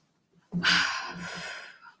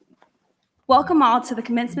 Welcome all to the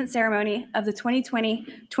commencement ceremony of the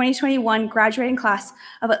 2020-2021 graduating class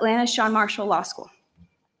of Atlanta's John Marshall Law School.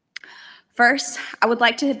 First, I would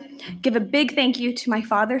like to give a big thank you to my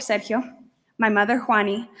father, Sergio, my mother,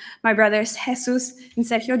 Juani, my brothers, Jesus and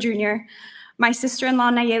Sergio Jr., my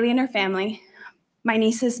sister-in-law, Nayeli and her family, my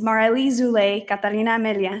nieces, Marely, Zule, Catalina,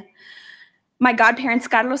 Amelia, my godparents,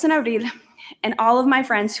 Carlos and Abril, and all of my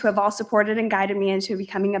friends who have all supported and guided me into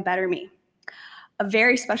becoming a better me. A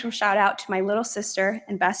very special shout out to my little sister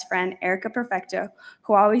and best friend, Erica Perfecto,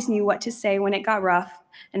 who always knew what to say when it got rough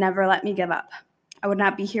and never let me give up. I would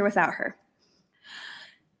not be here without her.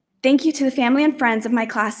 Thank you to the family and friends of my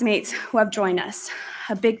classmates who have joined us.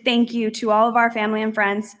 A big thank you to all of our family and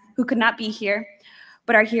friends who could not be here,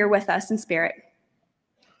 but are here with us in spirit.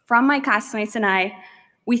 From my classmates and I,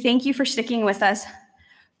 we thank you for sticking with us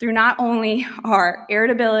through not only our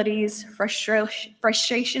irritabilities,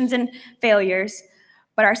 frustrations, and failures,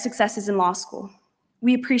 but our successes in law school.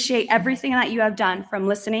 We appreciate everything that you have done, from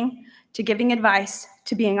listening to giving advice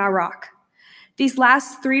to being our rock. These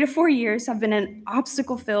last 3 to 4 years have been an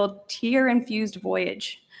obstacle-filled, tear-infused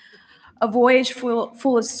voyage. A voyage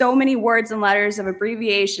full of so many words and letters of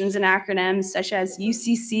abbreviations and acronyms such as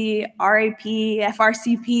UCC, RAP,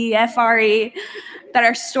 FRCP, FRE, that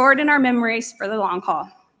are stored in our memories for the long haul.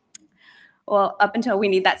 Well, up until we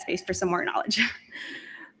need that space for some more knowledge.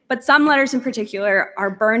 But some letters in particular are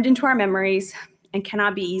burned into our memories and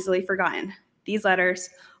cannot be easily forgotten. These letters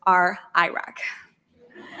are IRAC.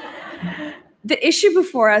 The issue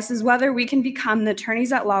before us is whether we can become the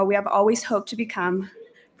attorneys at law we have always hoped to become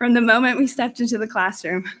from the moment we stepped into the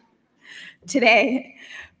classroom. Today,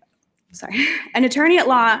 an attorney at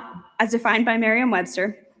law, as defined by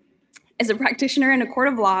Merriam-Webster, is a practitioner in a court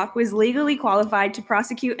of law who is legally qualified to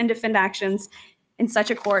prosecute and defend actions in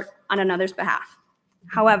such a court on another's behalf.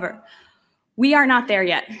 However, we are not there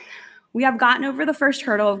yet. We have gotten over the first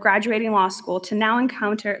hurdle of graduating law school to now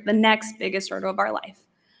encounter the next biggest hurdle of our life,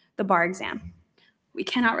 the bar exam. We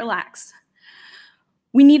cannot relax.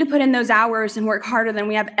 We need to put in those hours and work harder than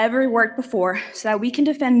we have ever worked before so that we can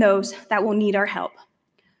defend those that will need our help.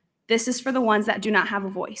 This is for the ones that do not have a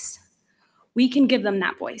voice. We can give them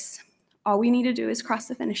that voice. All we need to do is cross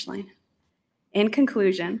the finish line. In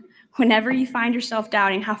conclusion, whenever you find yourself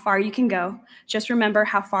doubting how far you can go, just remember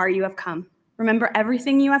how far you have come. Remember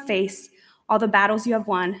everything you have faced, all the battles you have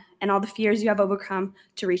won, and all the fears you have overcome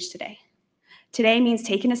to reach today. Today means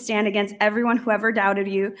taking a stand against everyone who ever doubted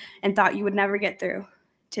you and thought you would never get through.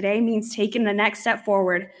 Today means taking the next step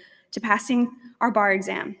forward to passing our bar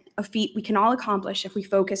exam, a feat we can all accomplish if we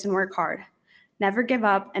focus and work hard. Never give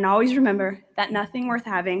up, and always remember that nothing worth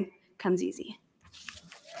having comes easy.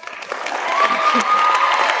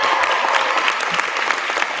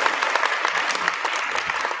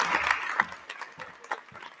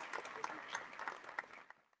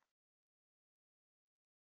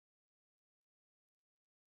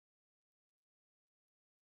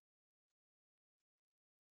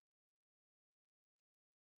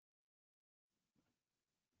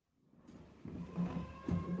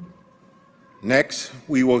 Next,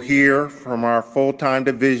 we will hear from our full-time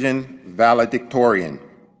division valedictorian,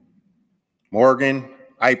 Morgan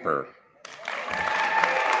Eiper.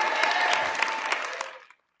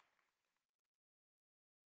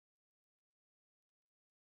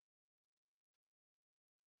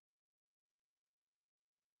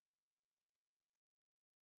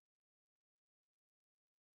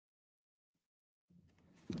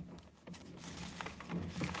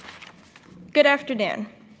 Good afternoon.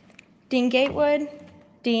 Dean Gatewood,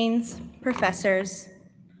 deans, professors,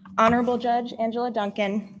 Honorable Judge Angela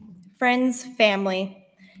Duncan, friends, family,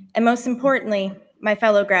 and most importantly, my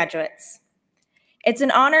fellow graduates. It's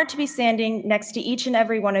an honor to be standing next to each and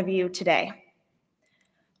every one of you today.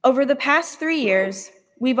 Over the past 3 years,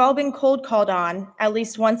 we've all been cold called on at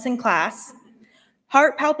least once in class,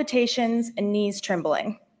 heart palpitations and knees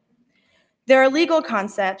trembling. There are legal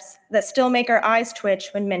concepts that still make our eyes twitch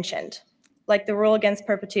when mentioned, like the rule against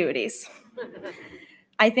perpetuities.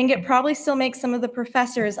 I think it probably still makes some of the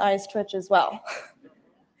professors' eyes twitch as well.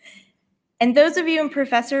 And those of you in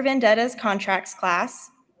Professor Vendetta's contracts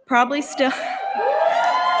class probably still have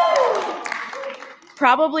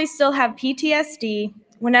PTSD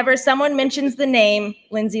whenever someone mentions the name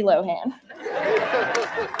Lindsay Lohan.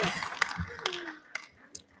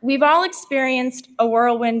 We've all experienced a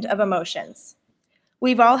whirlwind of emotions.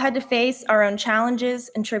 We've all had to face our own challenges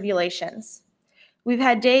and tribulations. We've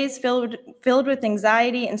had days filled with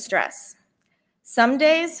anxiety and stress. Some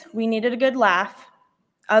days we needed a good laugh,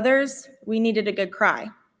 others we needed a good cry,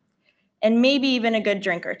 and maybe even a good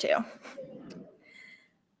drink or two.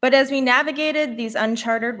 But as we navigated these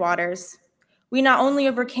uncharted waters, we not only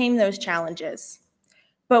overcame those challenges,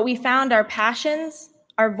 but we found our passions,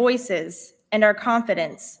 our voices, and our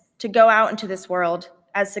confidence to go out into this world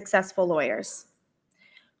as successful lawyers.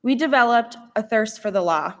 We developed a thirst for the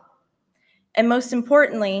law, and most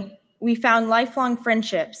importantly, we found lifelong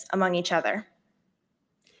friendships among each other.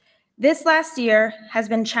 This last year has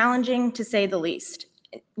been challenging to say the least,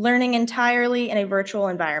 learning entirely in a virtual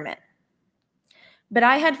environment. but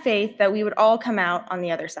I had faith that we would all come out on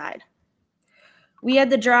the other side. We had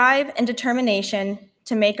the drive and determination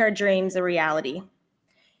to make our dreams a reality.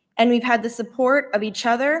 And we've had the support of each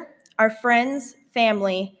other, our friends,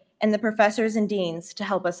 family, and the professors and deans to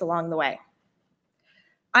help us along the way.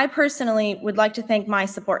 I personally would like to thank my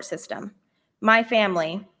support system, my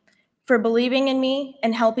family, for believing in me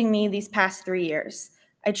and helping me these past 3 years.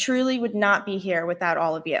 I truly would not be here without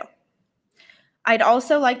all of you. I'd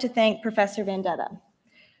also like to thank Professor Vendetta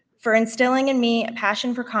for instilling in me a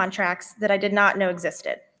passion for contracts that I did not know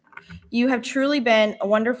existed. You have truly been a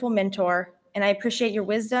wonderful mentor, and I appreciate your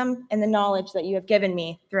wisdom and the knowledge that you have given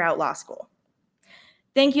me throughout law school.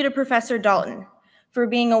 Thank you to Professor Dalton for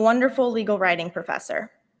being a wonderful legal writing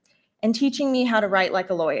professor and teaching me how to write like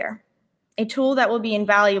a lawyer, a tool that will be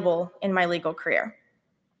invaluable in my legal career.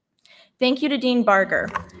 Thank you to Dean Barger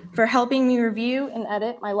for helping me review and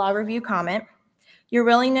edit my law review comment. Your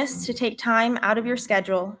willingness to take time out of your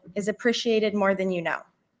schedule is appreciated more than you know.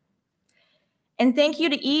 And thank you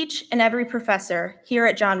to each and every professor here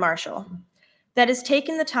at John Marshall that has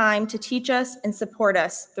taken the time to teach us and support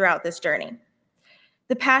us throughout this journey.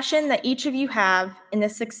 The passion that each of you have in the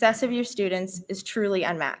success of your students is truly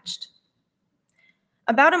unmatched.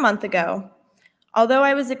 About a month ago, although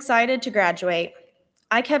I was excited to graduate,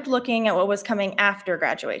 I kept looking at what was coming after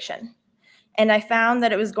graduation, and I found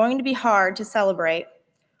that it was going to be hard to celebrate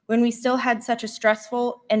when we still had such a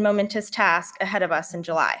stressful and momentous task ahead of us in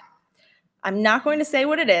July. I'm not going to say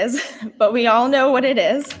what it is, but we all know what it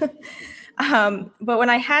is. But when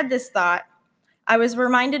I had this thought, I was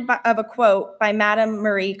reminded of a quote by Madame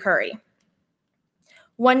Marie Curie.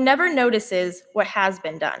 "One never notices what has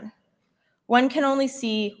been done. One can only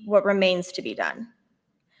see what remains to be done."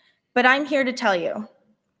 But I'm here to tell you,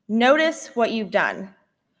 notice what you've done.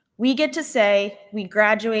 We get to say we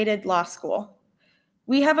graduated law school.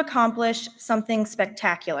 We have accomplished something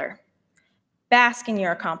spectacular. Bask in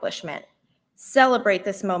your accomplishment. Celebrate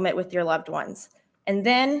this moment with your loved ones. And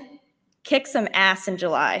then kick some ass in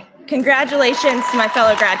July. Congratulations to my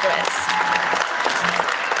fellow graduates.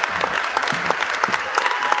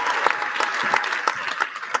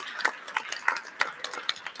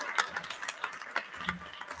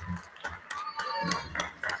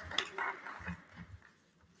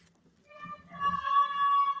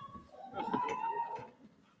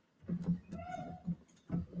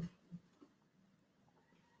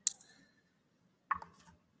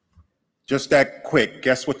 Just that quick,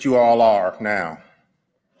 guess what you all are now?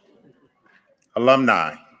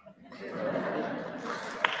 Alumni.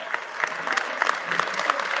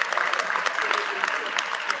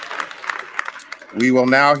 We will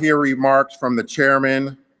now hear remarks from the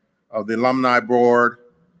chairman of the Alumni Board,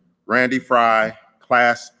 Randy Fry,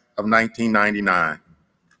 class of 1999.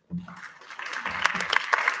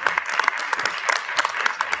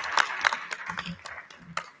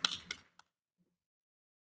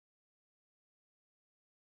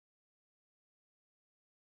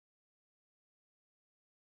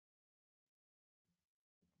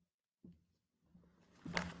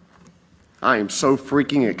 I am so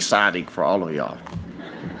freaking excited for all of y'all.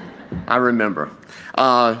 I remember.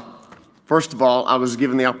 First of all, I was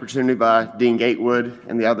given the opportunity by Dean Gatewood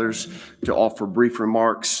and the others to offer brief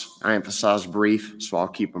remarks. I emphasize brief, so I'll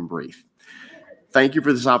keep them brief. Thank you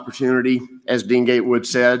for this opportunity. As Dean Gatewood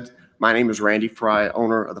said, my name is Randy Fry,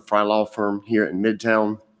 owner of the Fry Law Firm here in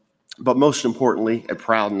Midtown, but most importantly, a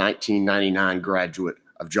proud 1999 graduate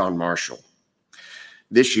of John Marshall.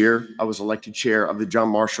 This year, I was elected chair of the John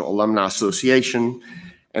Marshall Alumni Association,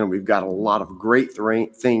 and we've got a lot of great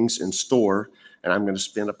things in store, and I'm going to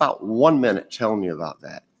spend about 1 minute telling you about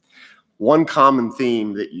that. One common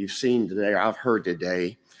theme that you've seen today, I've heard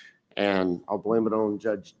today, and I'll blame it on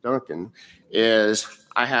Judge Duncan, is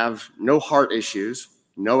I have no heart issues,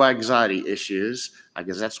 no anxiety issues. I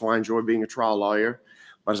guess that's why I enjoy being a trial lawyer.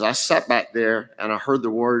 But as I sat back there and I heard the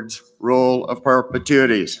words, rule of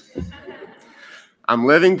perpetuities, I'm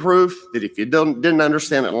living proof that if you didn't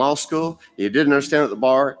understand it in law school, you didn't understand it at the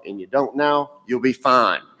bar, and you don't now, you'll be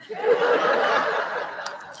fine.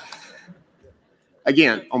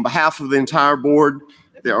 Again, on behalf of the entire board,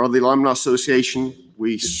 the Alumni Association,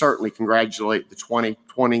 we certainly congratulate the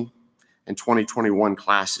 2020 and 2021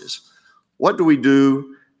 classes. What do we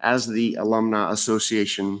do as the Alumni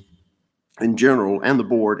Association in general and the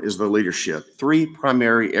board is the leadership? 3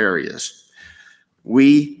 primary areas.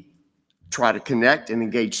 We try to connect and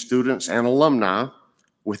engage students and alumni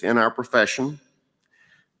within our profession.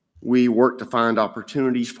 We work to find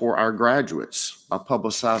opportunities for our graduates by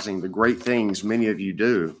publicizing the great things many of you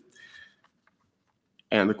do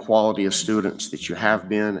and the quality of students that you have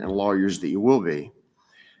been and lawyers that you will be.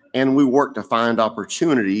 and we work to find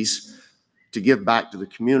opportunities to give back to the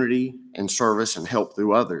community and service and help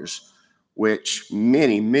through others, which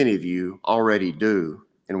many, many of you already do,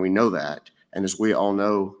 and we know that. And as we all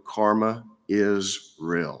know, karma is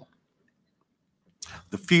real.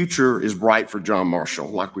 The future is bright for John Marshall,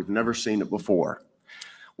 like we've never seen it before.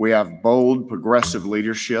 We have bold, progressive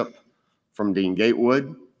leadership from Dean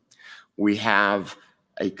Gatewood. We have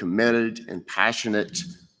a committed and passionate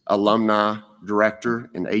alumni director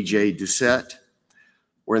in AJ Doucette.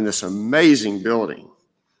 We're in this amazing building.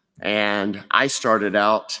 And I started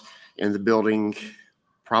out in the building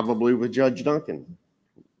probably with Judge Duncan,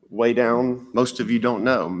 way down. Most of you don't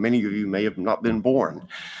know. Many of you may have not been born,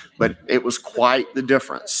 but it was quite the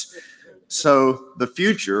difference. So the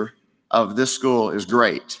future of this school is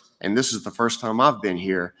great. And this is the first time I've been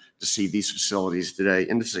here to see these facilities today,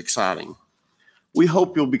 and it's exciting. We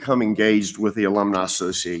hope you'll become engaged with the Alumni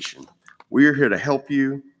Association. We're here to help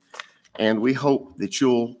you, and we hope that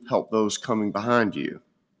you'll help those coming behind you.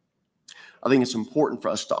 I think it's important for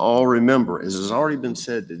us to all remember, as has already been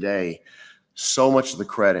said today, so much of the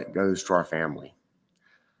credit goes to our family.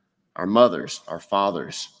 Our mothers, our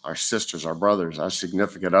fathers, our sisters, our brothers, our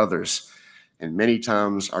significant others, and many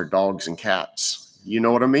times our dogs and cats. You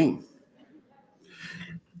know what I mean?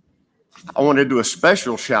 I want to do a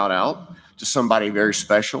special shout out to somebody very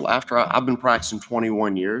special. After I've been practicing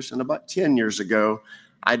 21 years, and about 10 years ago,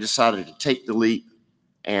 I decided to take the leap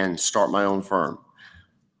and start my own firm.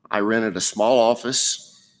 I rented a small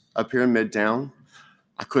office up here in Midtown.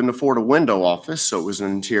 I couldn't afford a window office, so it was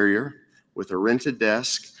an interior with a rented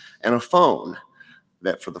desk and a phone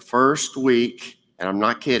that for the first week, and I'm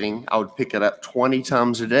not kidding, I would pick it up 20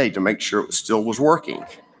 times a day to make sure it still was working.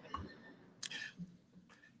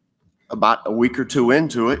 About a week or two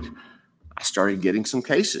into it, I started getting some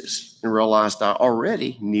cases and realized I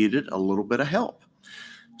already needed a little bit of help.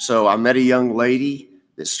 So I met a young lady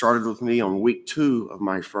that started with me on week 2 of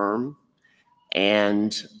my firm,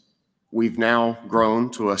 and we've now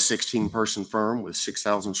grown to a 16-person firm with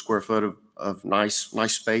 6,000 square foot of nice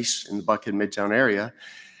space in the Buckhead Midtown area.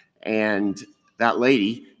 And that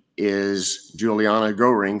lady is Juliana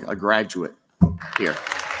Goring, a graduate here.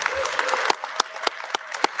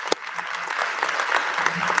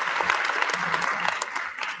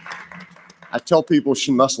 I tell people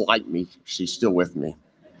she must like me. She's still with me.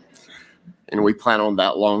 And we plan on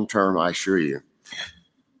that long term, I assure you.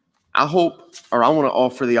 I want to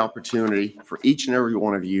offer the opportunity for each and every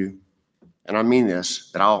one of you, and I mean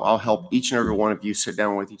this, that I'll help each and every one of you, sit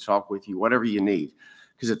down with you, talk with you, whatever you need,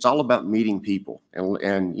 because it's all about meeting people.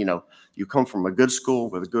 And you know, you come from a good school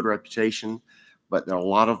with a good reputation, but there are a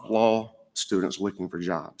lot of law students looking for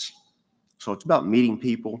jobs. So it's about meeting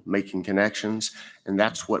people, making connections, and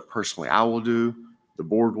that's what personally I will do, the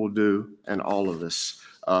board will do, and all of us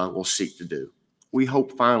will seek to do. We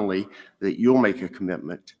hope finally that you'll make a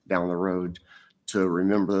commitment down the road to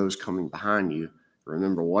remember those coming behind you,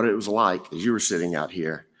 remember what it was like as you were sitting out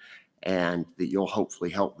here, and that you'll hopefully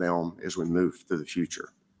help them as we move through the future.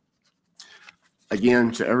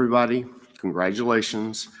 Again, to everybody,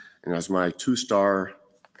 congratulations. And as my 2-star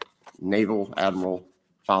Naval Admiral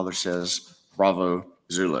father says, bravo,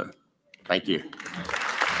 Zulu. Thank you.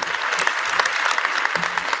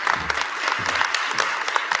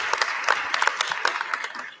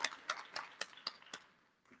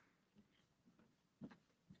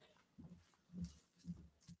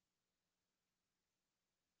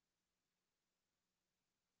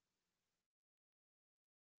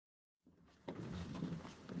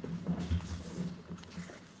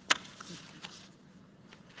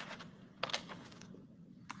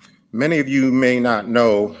 Many of you may not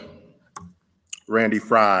know Randy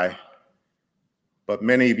Fry, but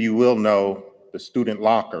many of you will know the student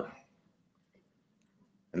locker.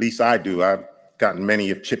 At least I do. I've gotten many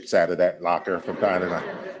of chips out of that locker from time to time.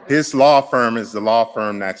 His law firm is the law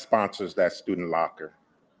firm that sponsors that student locker.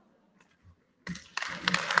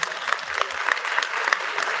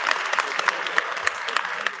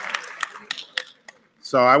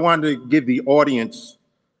 So I wanted to give the audience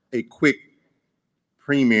a quick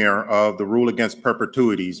premiere of the rule against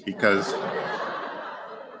perpetuities, because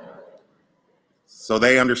so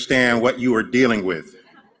they understand what you are dealing with.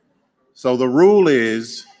 So the rule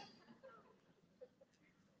is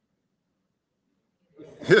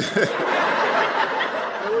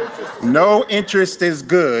no interest is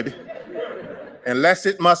good unless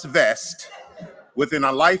it must vest within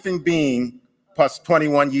a life and being plus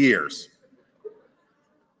 21 years.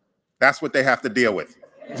 That's what they have to deal with.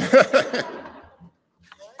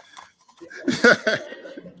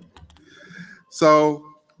 So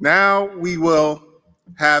now we will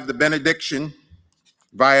have the benediction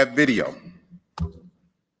via video.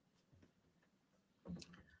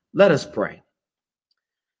 Let us pray.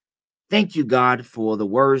 Thank you, God, for the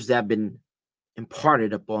words that have been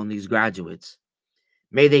imparted upon these graduates.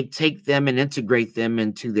 May they take them and integrate them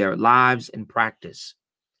into their lives and practice.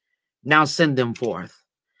 Now send them forth.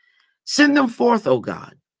 Send them forth, oh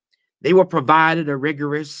God. They were provided a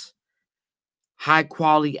rigorous,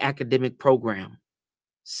 high-quality academic program.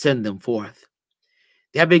 Send them forth.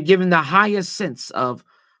 They have been given the highest sense of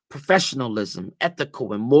professionalism,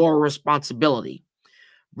 ethical, and moral responsibility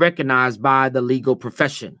recognized by the legal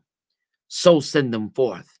profession. So send them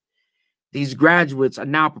forth. These graduates are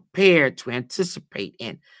now prepared to anticipate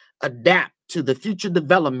and adapt to the future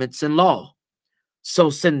developments in law. So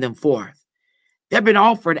send them forth. They've been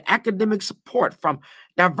offered academic support from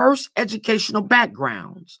diverse educational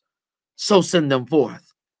backgrounds. So send them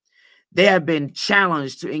forth. They have been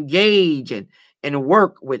challenged to engage and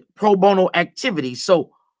work with pro bono activities.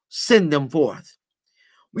 So send them forth.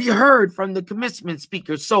 We heard from the commencement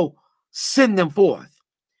speakers. So send them forth.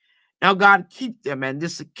 Now, God, keep them in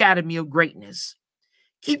this academy of greatness.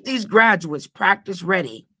 Keep these graduates practice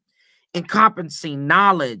ready, encompassing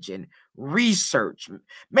knowledge and research.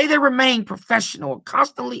 May they remain professional,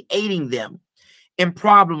 constantly aiding them in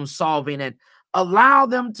problem solving, and allow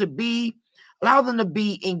them to be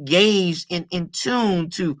engaged and in tune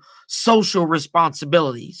to social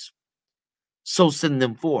responsibilities. So send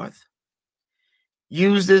them forth.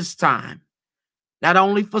 Use this time not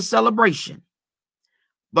only for celebration,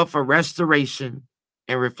 but for restoration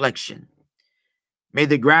and reflection. May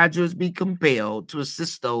the graduates be compelled to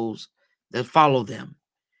assist those that follow them.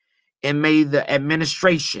 And may the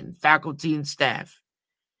administration, faculty, and staff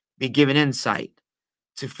be given insight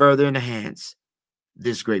to further enhance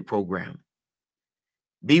this great program.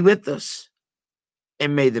 Be with us,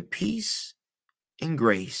 and may the peace and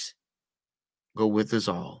grace go with us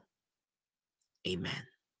all. Amen.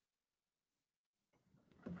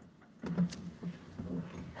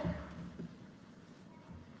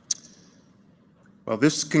 Well,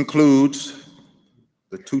 this concludes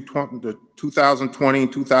the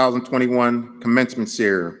 2020-2021 commencement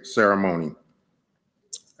ceremony.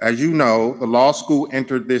 As you know, the law school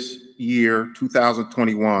entered this year,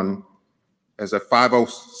 2021, as a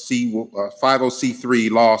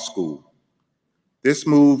 50C3 law school. This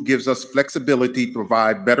move gives us flexibility to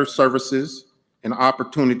provide better services and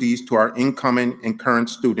opportunities to our incoming and current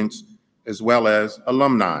students, as well as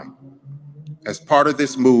alumni. As part of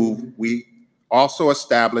this move, we also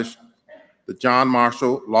established the John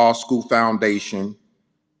Marshall Law School Foundation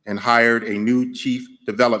and hired a new Chief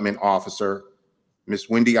Development Officer, Ms.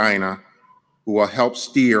 Wendy Aina, who will help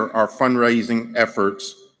steer our fundraising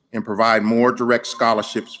efforts and provide more direct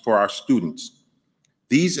scholarships for our students.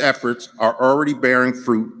 These efforts are already bearing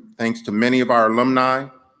fruit thanks to many of our alumni,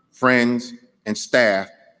 friends, and staff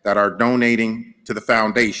that are donating to the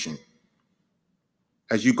foundation.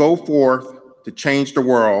 As you go forth to change the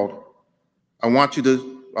world, I want to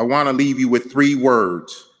leave you with 3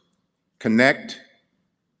 words: connect,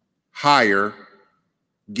 hire,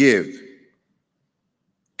 give.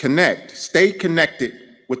 Connect, stay connected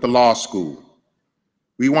with the law school.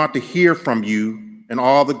 We want to hear from you and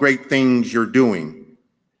all the great things you're doing.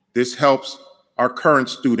 This helps our current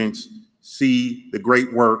students see the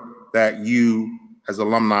great work that you as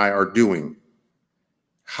alumni are doing.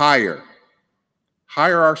 Hire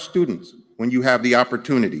our students when you have the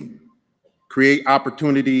opportunity. Create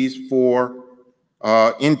opportunities for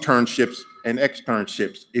internships and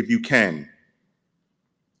externships if you can.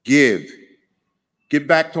 Give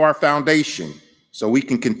back to our foundation so we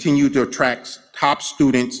can continue to attract top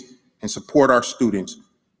students and support our students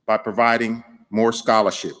by providing more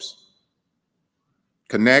scholarships.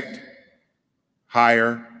 Connect,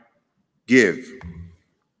 hire, give.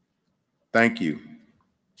 Thank you.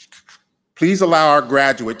 Please allow our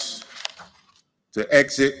graduates to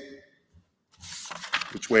exit.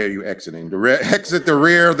 Which way are you exiting? Exit the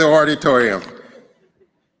rear of the auditorium.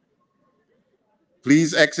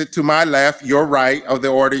 Please exit to my left, your right of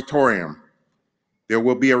the auditorium. There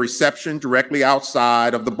will be a reception directly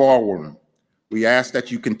outside of the ballroom. We ask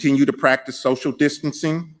that you continue to practice social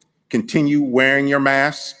distancing, continue wearing your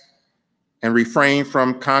mask, and refrain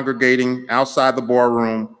from congregating outside the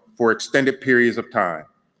ballroom for extended periods of time.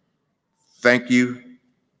 Thank you,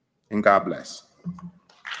 and God bless.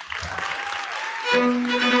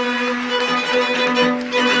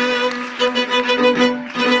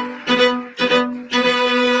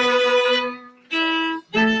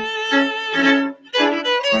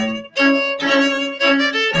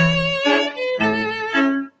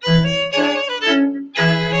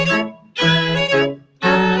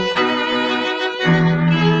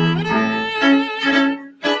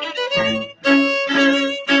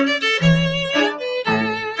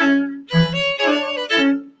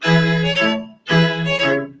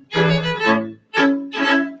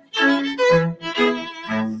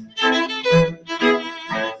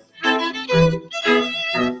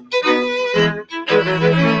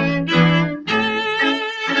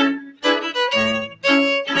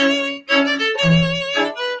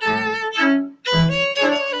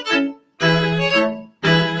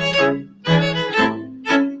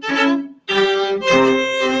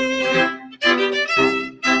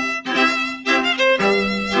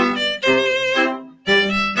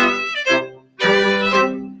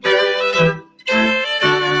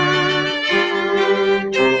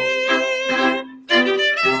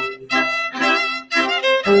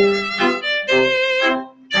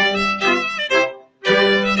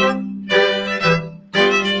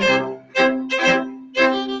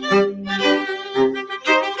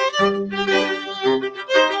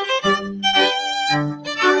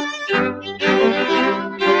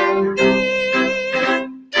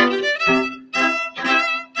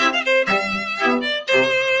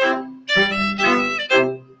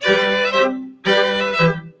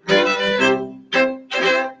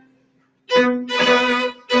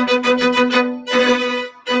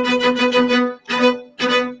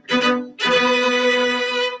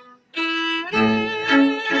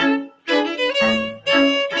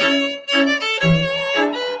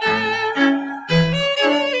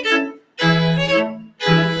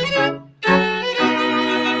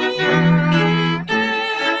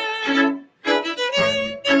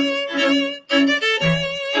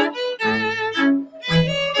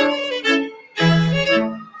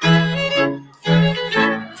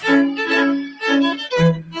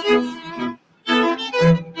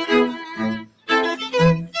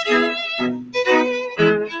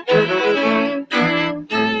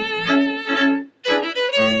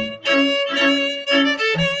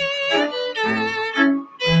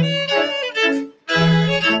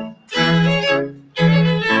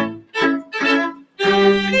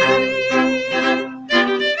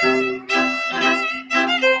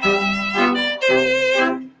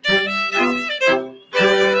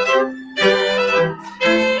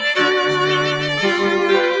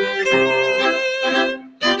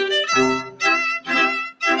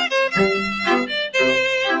 Thank you.